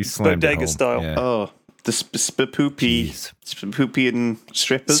 You slammed Bodega it home. style. Yeah. Oh, the Spapoopian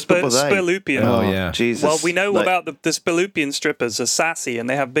strippers. What were they? Spiloopian. Oh, yeah. Jesus. Well, we know about the Spiloopian strippers are sassy and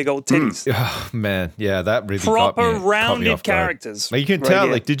they have big old titties. Oh, man. Yeah, that really Proper caught me rounded off guard. characters. Like, you can Right tell,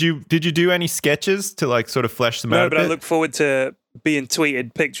 here. like, did you do any sketches to like sort of flesh them out No, a but I bit? look forward to being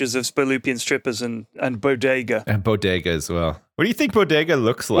tweeted pictures of Spiloopian strippers and Bodega. And Bodega as well. What do you think Bodega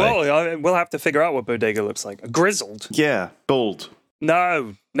looks like? Well, we'll have to figure out what Bodega looks like. Grizzled. Yeah, bald.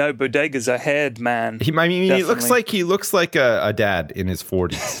 No, Bodega's a haired man. He looks like a dad in his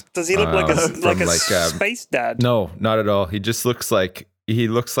 40s. Does he look like a from, space dad? No, not at all. He just looks like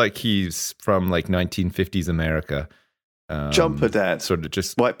he's from like 1950s America. Jumper dad. Sort of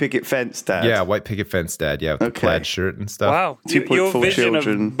just White picket fence dad. Yeah, white picket fence dad. Yeah, with the plaid shirt and stuff. Wow, 2.4 your vision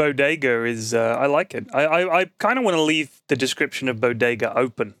children. of Bodega is I like it. I kind of want to leave the description of Bodega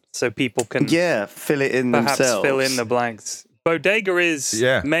open so people can fill it in perhaps themselves. fill in the blanks. Bodega is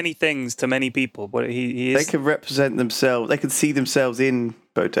many things to many people, but he is. They can represent themselves. They can see themselves in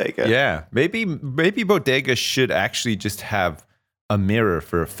Bodega. Yeah, maybe Bodega should actually just have a mirror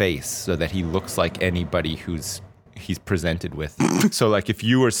for a face so that he looks like anybody he's presented with. So like if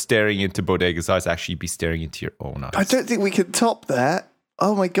you were staring into Bodega's eyes, actually be staring into your own eyes. I don't think we can top that.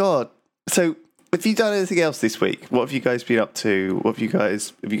 Oh my God. So have you done anything else this week? What have you guys been up to? Have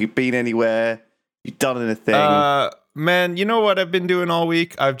you been anywhere? You done anything? Man, you know what I've been doing all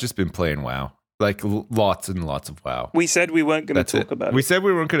week? I've just been playing WoW. Like lots and lots of WoW. We said we weren't going to talk about it. We said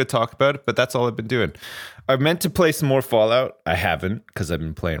we weren't going to talk about it, but that's all I've been doing. I meant to play some more Fallout. I haven't because I've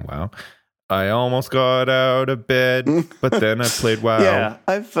been playing WoW. I almost got out of bed, but then I played WoW. Yeah,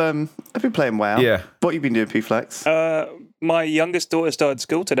 I've been playing WoW. Yeah. What have you been doing, P-Flex? My youngest daughter started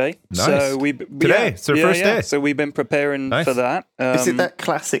school today. Nice. So Today? It's her first day. So we've been preparing for that. Is it that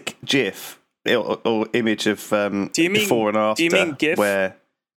classic GIF or image of before and after? Do you mean GIF? Where,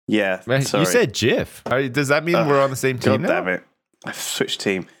 Man, you said GIF. Does that mean we're on the same team God now? damn it. I've switched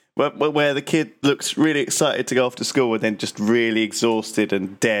team. Where the kid looks really excited to go off to school and then just really exhausted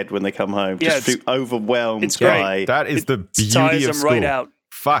and dead when they come home. Yeah, just feel overwhelmed it's great. by... That is the beauty ties of them school. right out.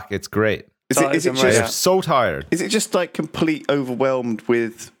 Fuck, it's great. Is it They're just so tired. Is it just like complete overwhelmed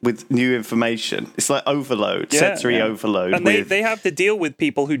with new information? It's like overload, sensory overload. And they have to deal with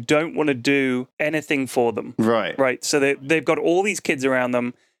people who don't want to do anything for them. Right. So they've got all these kids around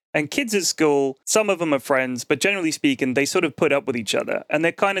them. And kids at school, some of them are friends, but generally speaking, they sort of put up with each other. And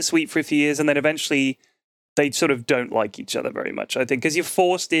they're kind of sweet for a few years, and then eventually they sort of don't like each other very much, I think, because you're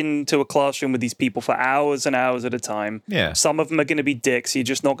forced into a classroom with these people for hours and hours at a time. Yeah. Some of them are going to be dicks. You're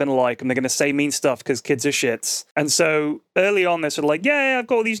just not going to like them. They're going to say mean stuff because kids are shits. And so early on, they're sort of like, yeah, I've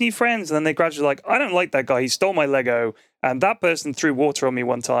got all these new friends. And then they gradually like, I don't like that guy. He stole my Lego. And that person threw water on me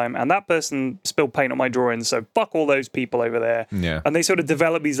one time. And that person spilled paint on my drawings. So fuck all those people over there. Yeah. And they sort of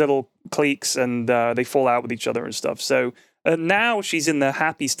develop these little cliques and they fall out with each other and stuff. So now she's in the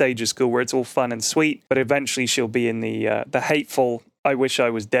happy stage of school where it's all fun and sweet, but eventually she'll be in the hateful, I wish I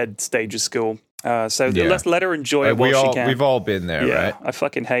was dead stage of school. Let's let her enjoy it while she can. We've all been there, right? I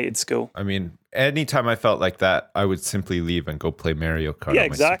fucking hated school. I mean, anytime I felt like that, I would simply leave and go play Mario Kart on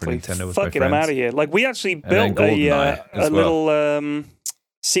my Super Nintendo with my friends. I'm out of here. Like, we actually built a little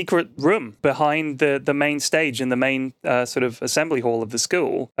secret room behind the main stage in the main sort of assembly hall of the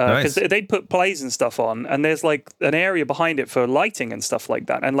school, because they'd put plays and stuff on, and there's like an area behind it for lighting and stuff like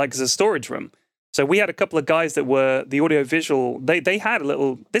that, and like there's a storage room. So we had a couple of guys that were the audiovisual. They had a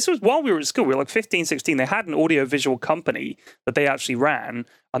little, this was while we were at school, we were like 15, 16. They had an audiovisual company that they actually ran,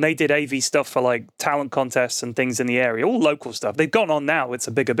 and they did AV stuff for like talent contests and things in the area, all local stuff. They've gone on now, it's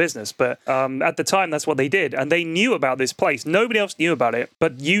a bigger business, but at the time, that's what they did. And they knew about this place. Nobody else knew about it,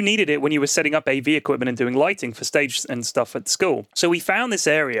 but you needed it when you were setting up AV equipment and doing lighting for stage and stuff at school. So we found this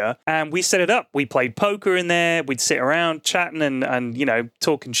area and we set it up. We played poker in there. We'd sit around chatting and you know,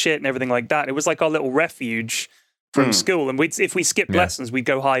 talking shit and everything like that. It was like our little refuge from school. And if we skipped lessons, we'd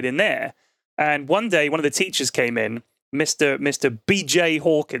go hide in there. And one day, one of the teachers came in, Mr. BJ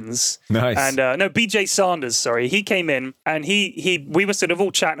Hawkins. Nice. And BJ Sanders, sorry. He came in and we were sort of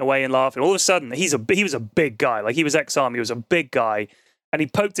all chatting away and laughing. All of a sudden, he was a big guy. Like, he was ex-army, he was a big guy. And he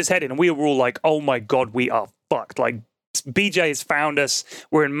poked his head in and we were all like, oh my God, we are fucked. Like, BJ has found us.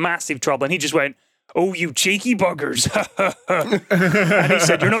 We're in massive trouble. And he just went, oh, you cheeky buggers. And he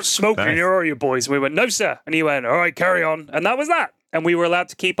said, you're not smoking, are you, boys? And we went, no, sir. And he went, all right, carry on. And that was that. And we were allowed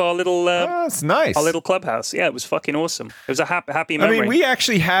to keep our little that's nice. Our little clubhouse. Yeah, it was fucking awesome. It was a happy memory. I mean, we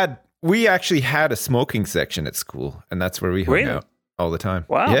actually had a smoking section at school, and that's where we hung out all the time.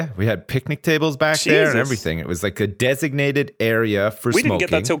 Wow. Yeah, we had picnic tables back there and everything. It was like a designated area for smoking. We didn't get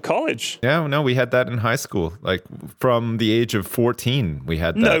that till college. Yeah, no, we had that in high school. Like, from the age of 14, we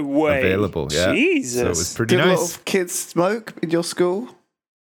had that available. Yeah. Jesus. So it was pretty nice. Did a lot of kids smoke in your school?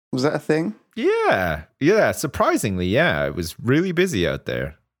 Was that a thing? Yeah. Surprisingly, yeah. It was really busy out there.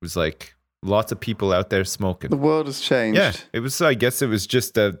 It was like lots of people out there smoking. The world has changed. Yeah, it was. I guess it was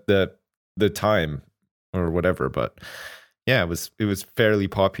just the time or whatever. But yeah, it was fairly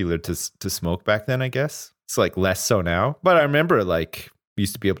popular to smoke back then. I guess it's like less so now. But I remember like we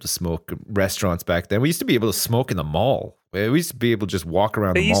used to be able to smoke in restaurants back then. We used to be able to smoke in the mall. We used to be able to just walk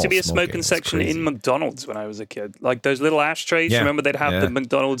around the mall. There used to be a smoking. smoking section in McDonald's when I was a kid. Like those little ashtrays. Yeah. Remember they'd have the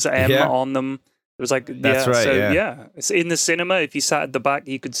McDonald's M on them. It was like, that's right. So it's in the cinema. If you sat at the back,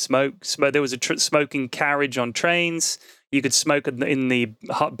 you could smoke. There was a smoking carriage on trains. You could smoke in the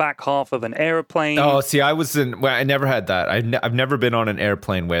back half of an airplane. Oh, see, I never had that. I've never been on an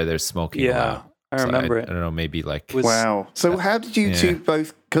airplane where there's smoking. Yeah, I remember it. I don't know, maybe like. Wow. So how did you two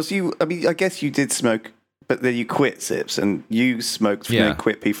both? Because I guess you did smoke. But then you quit Sips and you smoked and then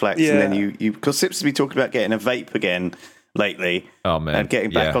quit P-Flax and then you because Sips has been talking about getting a vape again lately. Oh man, and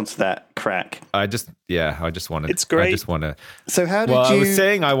getting back onto that crack. I just want to. It's great. I just want to. So how did you? I was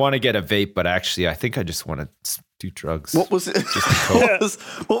saying I want to get a vape, but actually I think I just want to do drugs. What was it?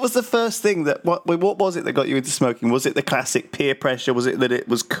 what was the first thing that what was it that got you into smoking? Was it the classic peer pressure? Was it that it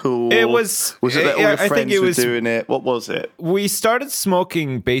was cool? It was. Was it that all your friends were doing it? What was it? We started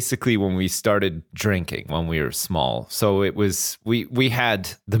smoking basically when we started drinking when we were small. So it was we had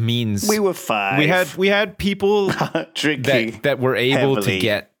the means. We were 5. We had people drinking that were able heavily to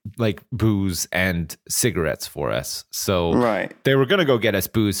get like booze and cigarettes for us. So right. They were going to go get us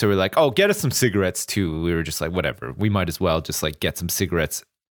booze. So we're like, oh, get us some cigarettes too. We were just like, whatever. We might as well just like get some cigarettes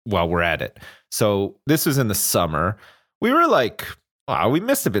while we're at it. So this was in the summer. We were like, wow, we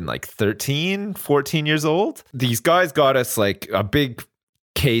must have been like 13, 14 years old. These guys got us like a big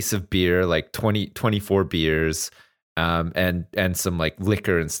case of beer, like 24 beers. and some like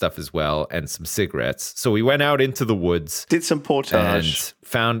liquor and stuff as well, and some cigarettes. So we went out into the woods, did some portage, and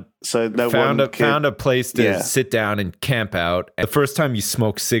found a place to sit down and camp out. And the first time you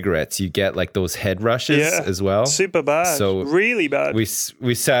smoke cigarettes, you get like those head rushes as well. Super bad. So really bad. We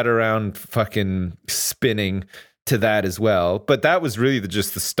sat around fucking spinning to that as well. But that was really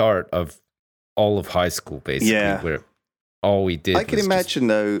just the start of all of high school, basically. Yeah. Where all we did. I can imagine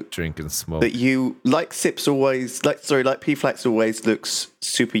though, drink and smoke. That you like Sips always like P-Flax always looks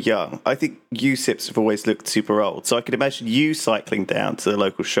super young. I think you Sips have always looked super old. So I can imagine you cycling down to the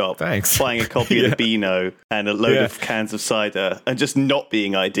local shop, buying a copy of the Beano and a load of cans of cider, and just not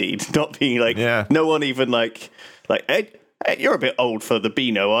being ID'd, not being like no one even like Ed, you're a bit old for the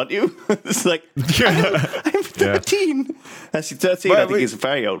Beano, aren't you? It's like, I'm 13. Actually, 13, I think, is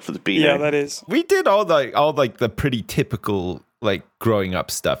very old for the Beano. Yeah, that is. We did all the pretty typical, like, growing up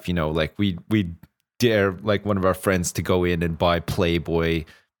stuff, you know, like we dare, like, one of our friends to go in and buy Playboy.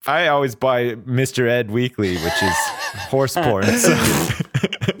 I always buy Mr. Ed Weekly, which is horse porn. So.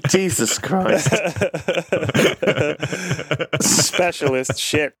 Jesus Christ. Specialist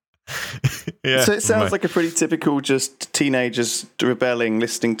shit. Yeah, so it sounds like a pretty typical just teenagers rebelling,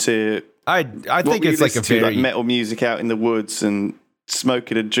 listening to. I think it's like a very like metal music out in the woods and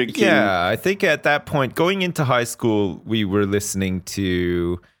smoking and drinking. Yeah, I think at that point, going into high school, we were listening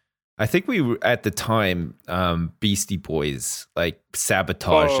to. I think we were at the time Beastie Boys, like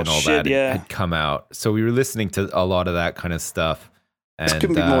Sabotage and all that had come out, so we were listening to a lot of that kind of stuff. It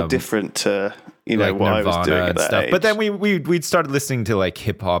couldn't be more different to like what Nirvana I was doing at that stuff. Age. But then we'd started listening to like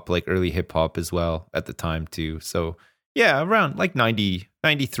hip hop, like early hip hop as well at the time too. So yeah, around like 90,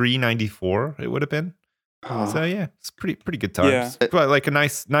 93, 94 it would have been. So yeah, it's pretty good times. Yeah. But like a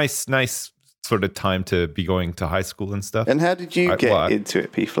nice sort of time to be going to high school and stuff. And how did you get into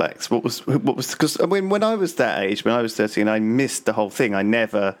it, P-Flax? What was because I mean, when I was that age, when I was 13, I missed the whole thing. I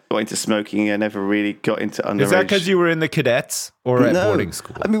never got into smoking. I never really got into underage. Is that because you were in the cadets or at boarding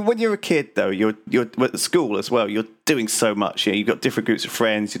school? I mean, when you're a kid though, you're at school as well. You're doing so much. You know, you've got different groups of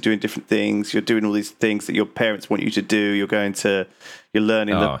friends. You're doing different things. You're doing all these things that your parents want you to do. You're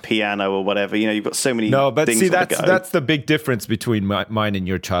learning the piano or whatever. You know, you've got so many. No, but things see, that's the big difference between mine and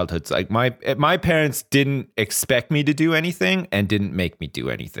your childhoods. Like my parents didn't expect me to do anything and didn't make me do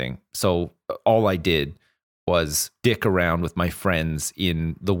anything. So all I did was dick around with my friends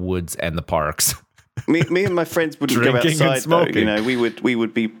in the woods and the parks. me and my friends wouldn't go outside though. You know, we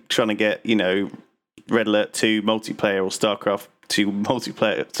would be trying to get, you know, Red Alert 2 multiplayer or StarCraft 2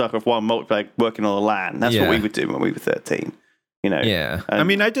 multiplayer, StarCraft 1 multiplayer, working on the LAN. That's what we would do when we were 13. You know, I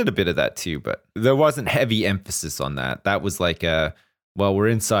mean, I did a bit of that too, but there wasn't heavy emphasis on that. That was like well, we're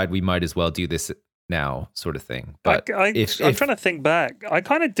inside, we might as well do this now sort of thing. But I'm trying to think back. I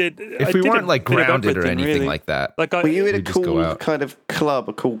kind of did. If we weren't like grounded or anything like that, like were you in a cool kind of club,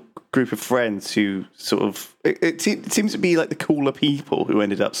 a cool group of friends who sort of? It seems to be like the cooler people who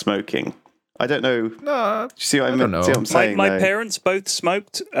ended up smoking. I don't know. No, see what I don't know. See what I'm saying? My parents both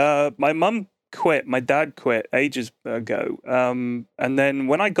smoked. My mum quit. My dad quit ages ago. And then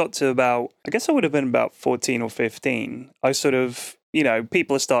when I got to I guess I would have been about 14 or 15, I sort of, you know,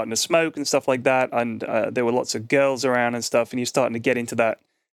 people are starting to smoke and stuff like that. And there were lots of girls around and stuff. And you're starting to get into that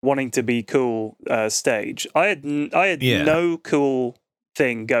wanting to be cool stage. I had no cool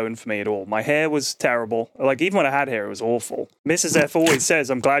thing going for me at all. My hair was terrible. Like, even when I had hair, it was awful. Mrs. F always says,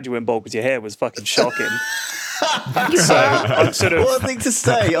 I'm glad you went bald because your hair was fucking shocking. So I'm sort of... What a thing to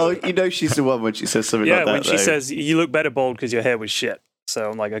say. Oh, you know she's the one when she says something like that. Yeah, when she says, you look better bald because your hair was shit.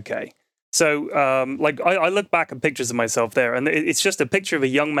 So I'm like, okay. So, I look back at pictures of myself there, and it's just a picture of a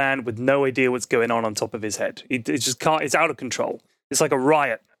young man with no idea what's going on top of his head. It just can't... It's out of control. It's like a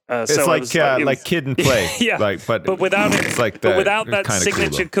riot. It's like Kid and Play. Yeah, like, but without it's like but without that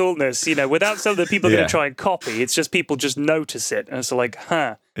signature coolness, you know, without some of the people going to try and copy, it's just people just notice it, and it's like,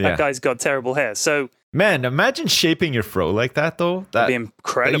 that guy's got terrible hair. So, man, imagine shaping your fro like that, though. That'd be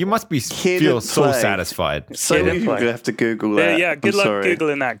incredible. You must feel so satisfied. So many people have to Google that. Yeah, good luck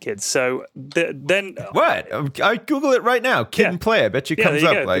Googling that, kids. So then, what? I Google it right now. Kid and Play. I bet you comes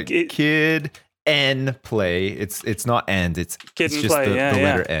up like Kid and Play. It's not and. It's Kid and just Play. the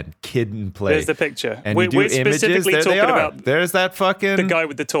letter N. Kid and Play. There's the picture. And we're specifically talking about. There's that fucking the guy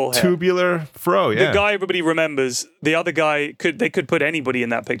with the tall hair, tubular fro. Yeah, the guy everybody remembers. The other guy they could put anybody in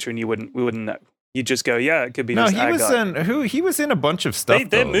that picture, and we wouldn't know. You just go, it could be. No, just he was guy. He was in a bunch of stuff.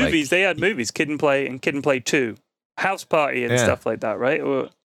 They're movies. They had movies, Kid and Play and Kid and Play 2, House Party and stuff like that, right?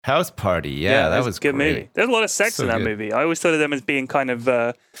 House Party, that was a good great. movie. There's a lot of sex in that movie. I always thought of them as being kind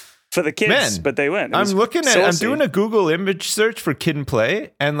of for the kids, but they weren't. I'm doing a Google image search for Kid and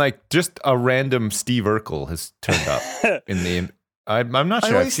Play, and like just a random Steve Urkel has turned up in the. I'm not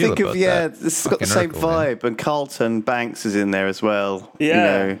sure. I always think of this has got the same vibe, and Carlton Banks is in there as well.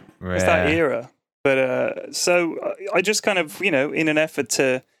 Yeah, it's that era. But so I just kind of, in an effort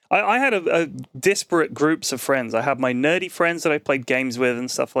to. I had a disparate groups of friends. I had my nerdy friends that I played games with and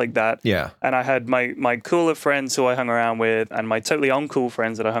stuff like that. Yeah. And I had my cooler friends who I hung around with, and my totally uncool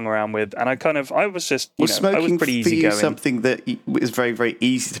friends that I hung around with. And I was just, I was pretty easy going. Something that is very, very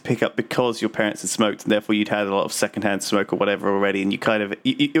easy to pick up because your parents had smoked, and therefore you'd had a lot of secondhand smoke or whatever already, and you kind of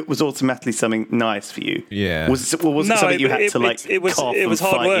it was automatically something nice for you. Yeah. Was it something you had to it was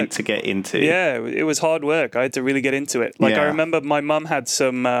hard work to get into? Yeah, it was hard work. I had to really get into it. Like I remember my mum had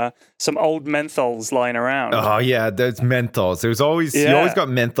some old menthols lying around. Oh yeah, there's menthols. There's always you always got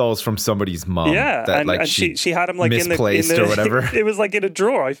menthols from somebody's mom. Yeah, that, and she had them like misplaced or whatever. It was like in a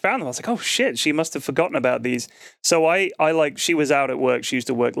drawer. I found them. I was like, oh shit, she must have forgotten about these. So I like she was out at work. She used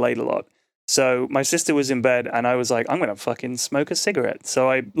to work late a lot. So my sister was in bed, and I was like, I'm gonna fucking smoke a cigarette. So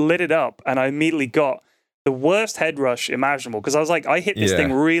I lit it up, and I immediately got the worst head rush imaginable because I was like, I hit this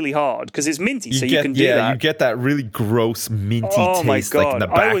thing really hard because it's minty, so you can do that. Yeah, you get that really gross minty taste, my God. like in the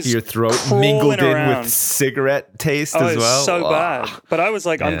back of your throat, mingled in with cigarette taste as well. It's so bad. But I was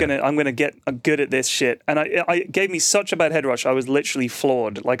like, I'm gonna get good at this shit, and I gave me such a bad head rush. I was literally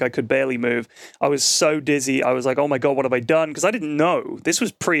floored, like I could barely move. I was so dizzy. I was like, oh my God, what have I done? Because I didn't know this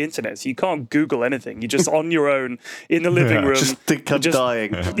was pre-internet, so you can't Google anything. You're just on your own in the living room. Just think I'm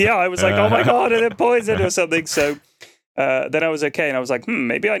dying. Yeah, I was like, oh my God, they're poisoned or something. So then I was okay, and I was like,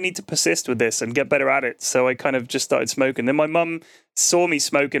 maybe I need to persist with this and get better at it. So I kind of just started smoking. Then my mum saw me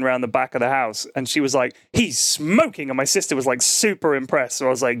smoking around the back of the house, and she was like, he's smoking. And my sister was like super impressed. So I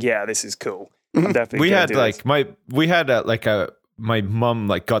was like, yeah, this is cool. I'm definitely my mum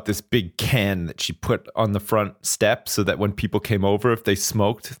like got this big can that she put on the front step so that when people came over, if they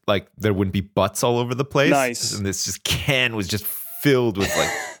smoked, like there wouldn't be butts all over the place. Nice. And this just can was just filled with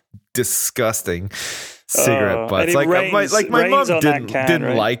like disgusting cigarette butts. Like my mom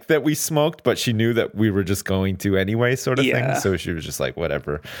didn't like that we smoked, but she knew that we were just going to anyway, sort of thing. So she was just like,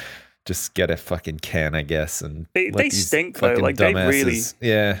 whatever. Just get a fucking can, I guess, and they stink though. Like they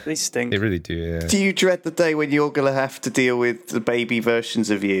stink. They really do. Yeah. Do you dread the day when you're gonna have to deal with the baby versions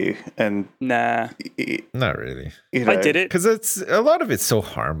of you? And nah, not really. I did it because it's a lot of it's so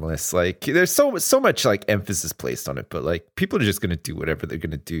harmless. Like there's so much like emphasis placed on it, but like people are just gonna do whatever they're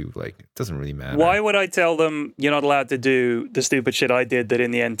gonna do. Like it doesn't really matter. Why would I tell them you're not allowed to do the stupid shit I did that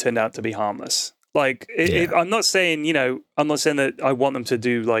in the end turned out to be harmless? Like I'm not saying that I want them to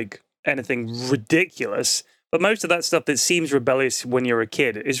do like anything ridiculous, but most of that stuff that seems rebellious when you're a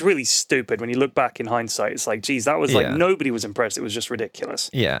kid is really stupid. When you look back in hindsight, it's like, geez, that was like nobody was impressed. It was just ridiculous.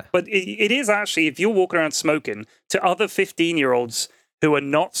 Yeah. But it is actually, if you're walking around smoking to other 15-year-olds who are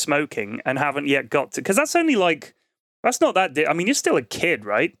not smoking and haven't yet got to, because that's only like, that's not that, I mean, you're still a kid,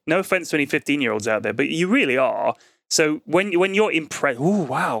 right? No offense to any 15-year-olds out there, but you really are. So when you're impressed, oh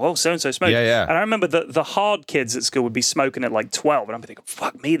wow, so-and-so smokes. Yeah. And I remember the hard kids at school would be smoking at like 12, and I'm thinking,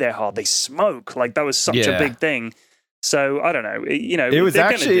 fuck me, they're hard. They smoke. Like that was such a big thing. So I don't know.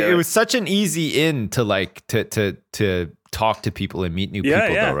 It was such an easy in to like to talk to people and meet new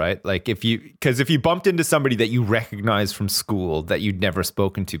people though, right? Like if you bumped into somebody that you recognize from school that you'd never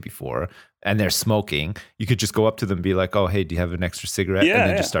spoken to before and they're smoking, you could just go up to them and be like, oh, hey, do you have an extra cigarette?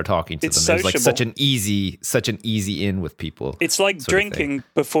 And then just start talking to them. Sociable. It's like such an easy in with people. It's like drinking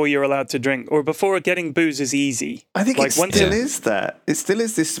before you're allowed to drink, or before getting booze is easy. I think it still is that. It still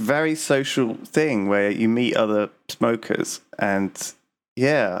is this very social thing where you meet other smokers. And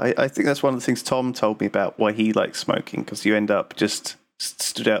I think that's one of the things Tom told me about why he likes smoking, because you end up just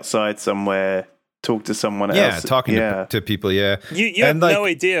stood outside somewhere, talk to someone else. Yeah, talking to people, You have no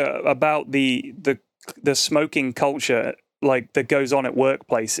idea about the smoking culture like that goes on at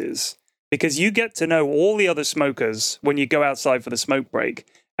workplaces, because you get to know all the other smokers when you go outside for the smoke break,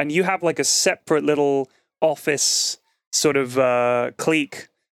 and you have like a separate little office sort of clique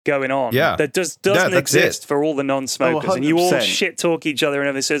going on that doesn't exist for all the non-smokers, and you all shit talk each other and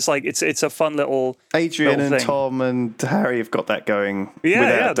everything. So it's like it's a fun little Adrian little and thing. Tom and Harry have got that going.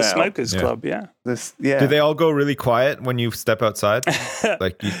 The smokers club. Do they all go really quiet when you step outside?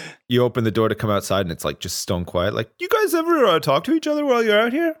 Like you open the door to come outside and it's like just stone quiet. Like, you guys ever talk to each other while you're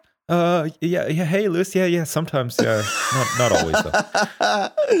out here? Yeah. Hey, Lewis. Yeah. Sometimes. Yeah. Not always though.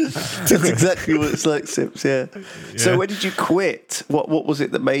 That's exactly what it's like, Sips. Yeah. So when did you quit? What was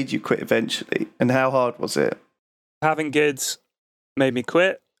it that made you quit eventually, and how hard was it? Having kids made me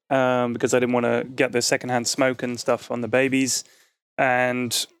quit because I didn't want to get the secondhand smoke and stuff on the babies,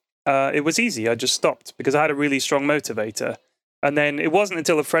 and it was easy. I just stopped because I had a really strong motivator. And then it wasn't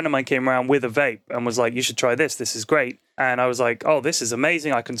until a friend of mine came around with a vape and was like, you should try this. This is great. And I was like, oh, this is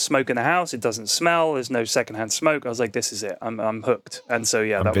amazing. I can smoke in the house. It doesn't smell. There's no secondhand smoke. I was like, this is it. I'm hooked. And so,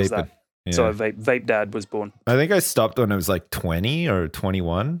 yeah, that was that. Yeah. So Vape Dad was born. I think I stopped when I was like 20 or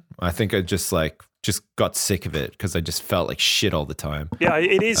 21. I think I just got sick of it because I just felt like shit all the time. Yeah,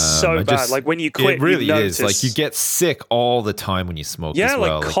 it is so bad. Like when you quit, it really is. Like you get sick all the time when you smoke. Yeah, as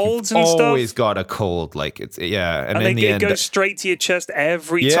well. Like colds and stuff. Always got a cold. Like it's and in the end, it goes straight to your chest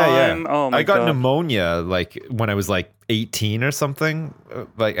every time. Yeah. Oh my I got God. pneumonia like when I was like 18 or something.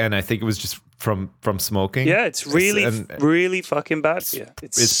 And I think it was just from smoking. Yeah, it's really fucking bad for you.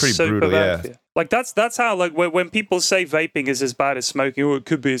 It's pretty super brutal. Bad for you. Like that's how like when people say vaping is as bad as smoking, or it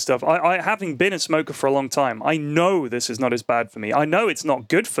could be and stuff. I having been a smoker for a long time, I know this is not as bad for me. I know it's not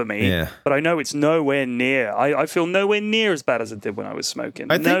good for me, but I know it's nowhere near. I feel nowhere near as bad as I did when I was smoking.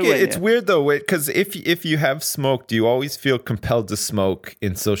 I think it's weird though, because if you have smoked, you always feel compelled to smoke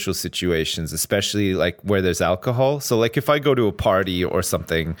in social situations, especially like where there's alcohol. So like if I go to a party or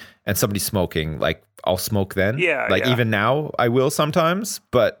something and somebody's smoking, like I'll smoke then. Yeah. Like even now I will sometimes,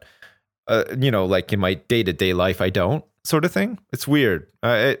 but like in my day-to-day life, I don't, sort of thing. It's weird.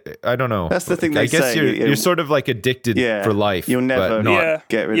 I don't know. That's the thing. I guess you're sort of like addicted for life. You'll never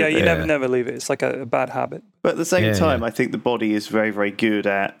get rid of it. You never leave it. It's like a bad habit. But at the same time, I think the body is very, very good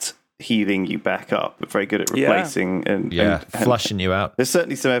at healing you back up, but very good at replacing and flushing you out. There's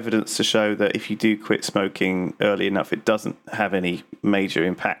certainly some evidence to show that if you do quit smoking early enough, it doesn't have any major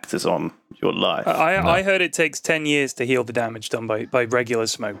impactors on your life. I heard it takes 10 years to heal the damage done by regular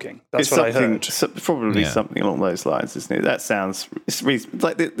smoking. That's what I heard. Probably something along those lines, isn't it? That sounds it's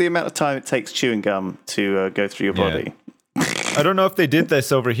like the amount of time it takes chewing gum to go through your body. I don't know if they did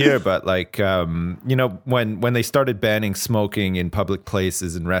this over here, but like, when they started banning smoking in public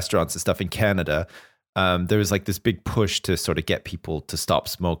places and restaurants and stuff in Canada, there was like this big push to sort of get people to stop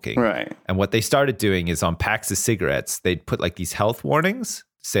smoking. Right. And what they started doing is on packs of cigarettes, they'd put like these health warnings,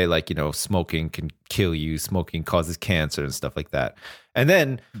 say like, smoking can kill you, smoking causes cancer and stuff like that. And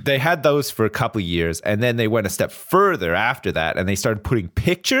then they had those for a couple of years. And then they went a step further after that. And they started putting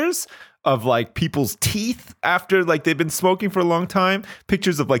pictures of like people's teeth after like they've been smoking for a long time,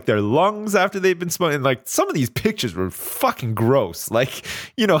 pictures of like their lungs after they've been smoking. And like some of these pictures were fucking gross. Like,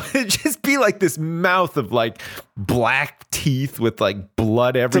 it'd just be like this mouth of like black teeth with like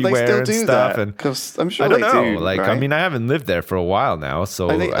blood everywhere and stuff. And because I'm sure I don't know. Do, like, right? I mean, I haven't lived there for a while now, so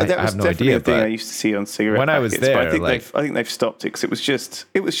I have no idea. That was definitely a thing I used to see on cigarette when packets, I was there, I think they've stopped it because it was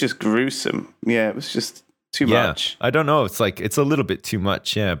just gruesome. Yeah, it was just too much. I don't know. It's like it's a little bit too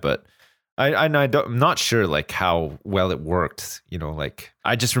much. Yeah, but. I'm not sure like how well it worked. Like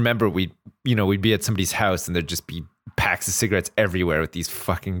I just remember we'd be at somebody's house and there'd just be packs of cigarettes everywhere with these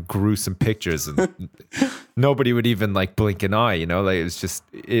fucking gruesome pictures, and nobody would even like blink an eye. Like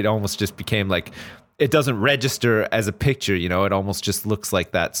it almost just became like it doesn't register as a picture. It almost just looks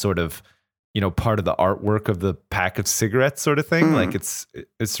like that sort of part of the artwork of the pack of cigarettes sort of thing. Like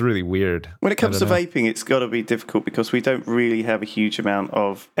it's really weird. When it comes to vaping, it's got to be difficult because we don't really have a huge amount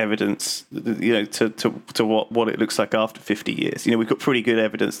of evidence, to what it looks like after 50 years. We've got pretty good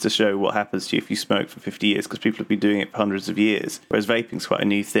evidence to show what happens to you if you smoke for 50 years because people have been doing it for hundreds of years, whereas vaping's quite a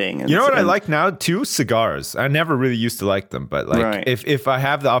new thing. And what I like now too? Cigars. I never really used to like them, but like if I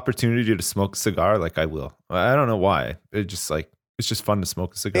have the opportunity to smoke a cigar, like I will. I don't know why. It's just fun to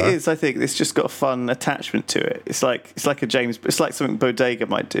smoke a cigar. It is. I think it's just got a fun attachment to it. It's like it's like something Bodega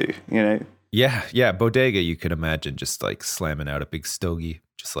might do. Yeah. Bodega, you could imagine just like slamming out a big stogie,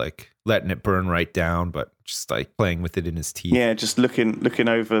 just like letting it burn right down, but just like playing with it in his teeth. Yeah, just looking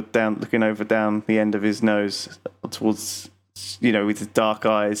over down the end of his nose towards, with his dark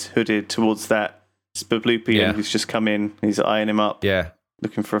eyes hooded towards that Spablupian who's just come in. He's eyeing him up. Yeah,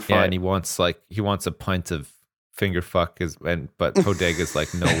 looking for a fight. Yeah, and he wants a pint of finger fuck but Bodega's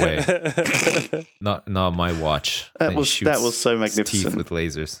like, no way, not on my watch. That was so magnificent. Teeth with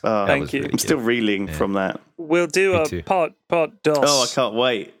lasers. Thank you. I'm still reeling from that. We'll do a part dos. Oh, I can't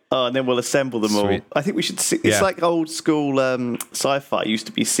wait. Oh, and then we'll assemble them all. I think we should see. It's like old school sci-fi used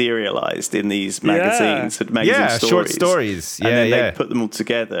to be serialized in these magazines and magazine stories. Short stories. And then they put them all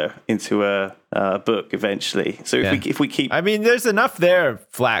together into a book eventually. So if we keep, I mean, there's enough there,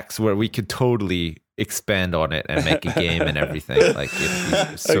 Flax, where we could totally expand on it and make a game and everything. Like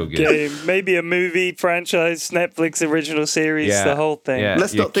it's so good. Game, maybe a movie franchise, Netflix original series, the whole thing. Yeah.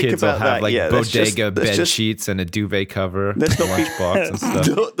 Let's not think about that. Like Bodega bed sheets and a duvet cover. Let's not lunchbox and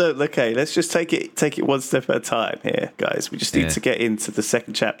stuff. Okay, let's just take it one step at a time here, guys. We just need to get into the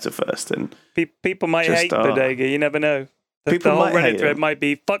second chapter first. And people might hate Bodega. You never know. The People whole might Reddit hate thread him. might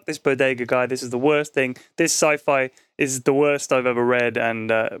be, fuck this Bodega guy, this is the worst thing. This sci-fi is the worst I've ever read,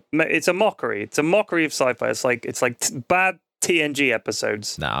 and it's a mockery. It's a mockery of sci-fi. It's like bad TNG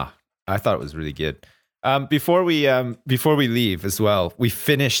episodes. Nah, I thought it was really good. Before we leave as well, we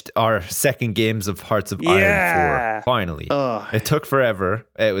finished our second games of Hearts of Iron 4. Finally, it took forever.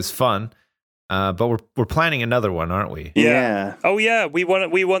 It was fun, but we're planning another one, aren't we? Yeah. Oh yeah, we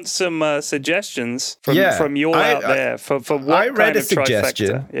want some suggestions from you all out there for what I read kind a of suggestion.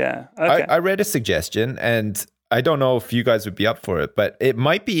 trifecta. Yeah. Okay. I read a suggestion, and I don't know if you guys would be up for it, but it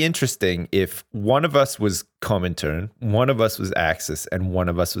might be interesting if one of us was Comintern, one of us was Axis, and one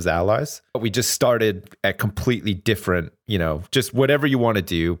of us was Allies. But we just started at completely different, just whatever you want to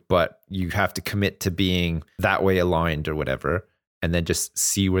do, but you have to commit to being that way aligned or whatever, and then just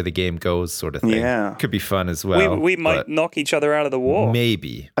see where the game goes, sort of thing. Yeah. Could be fun as well. We might knock each other out of the war.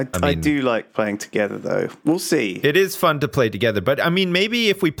 Maybe. I do like playing together, though. We'll see. It is fun to play together, but I mean, maybe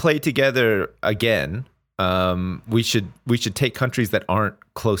if we play together again, we should take countries that aren't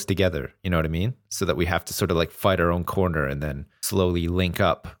close together, you know what I mean? So that we have to sort of like fight our own corner and then slowly link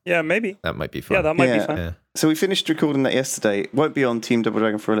up. Yeah, maybe. That might be fun. Yeah, that might be fun. Yeah. So we finished recording that yesterday. It won't be on Team Double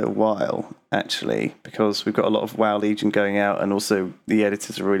Dragon for a little while, actually, because we've got a lot of WoW Legion going out, and also the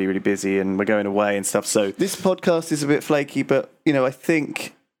editors are really, really busy, and we're going away and stuff. So this podcast is a bit flaky, but, I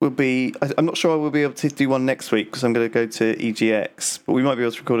think I'm not sure I will be able to do one next week because I'm going to go to EGX, but we might be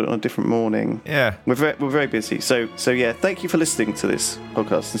able to record it on a different morning. Yeah. We're very busy. So yeah, thank you for listening to this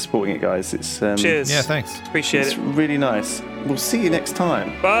podcast and supporting it, guys. It's Cheers. Yeah, thanks. Appreciate it's it. really nice. We'll see you next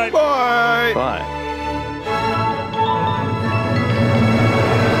time. Bye. Bye. Bye.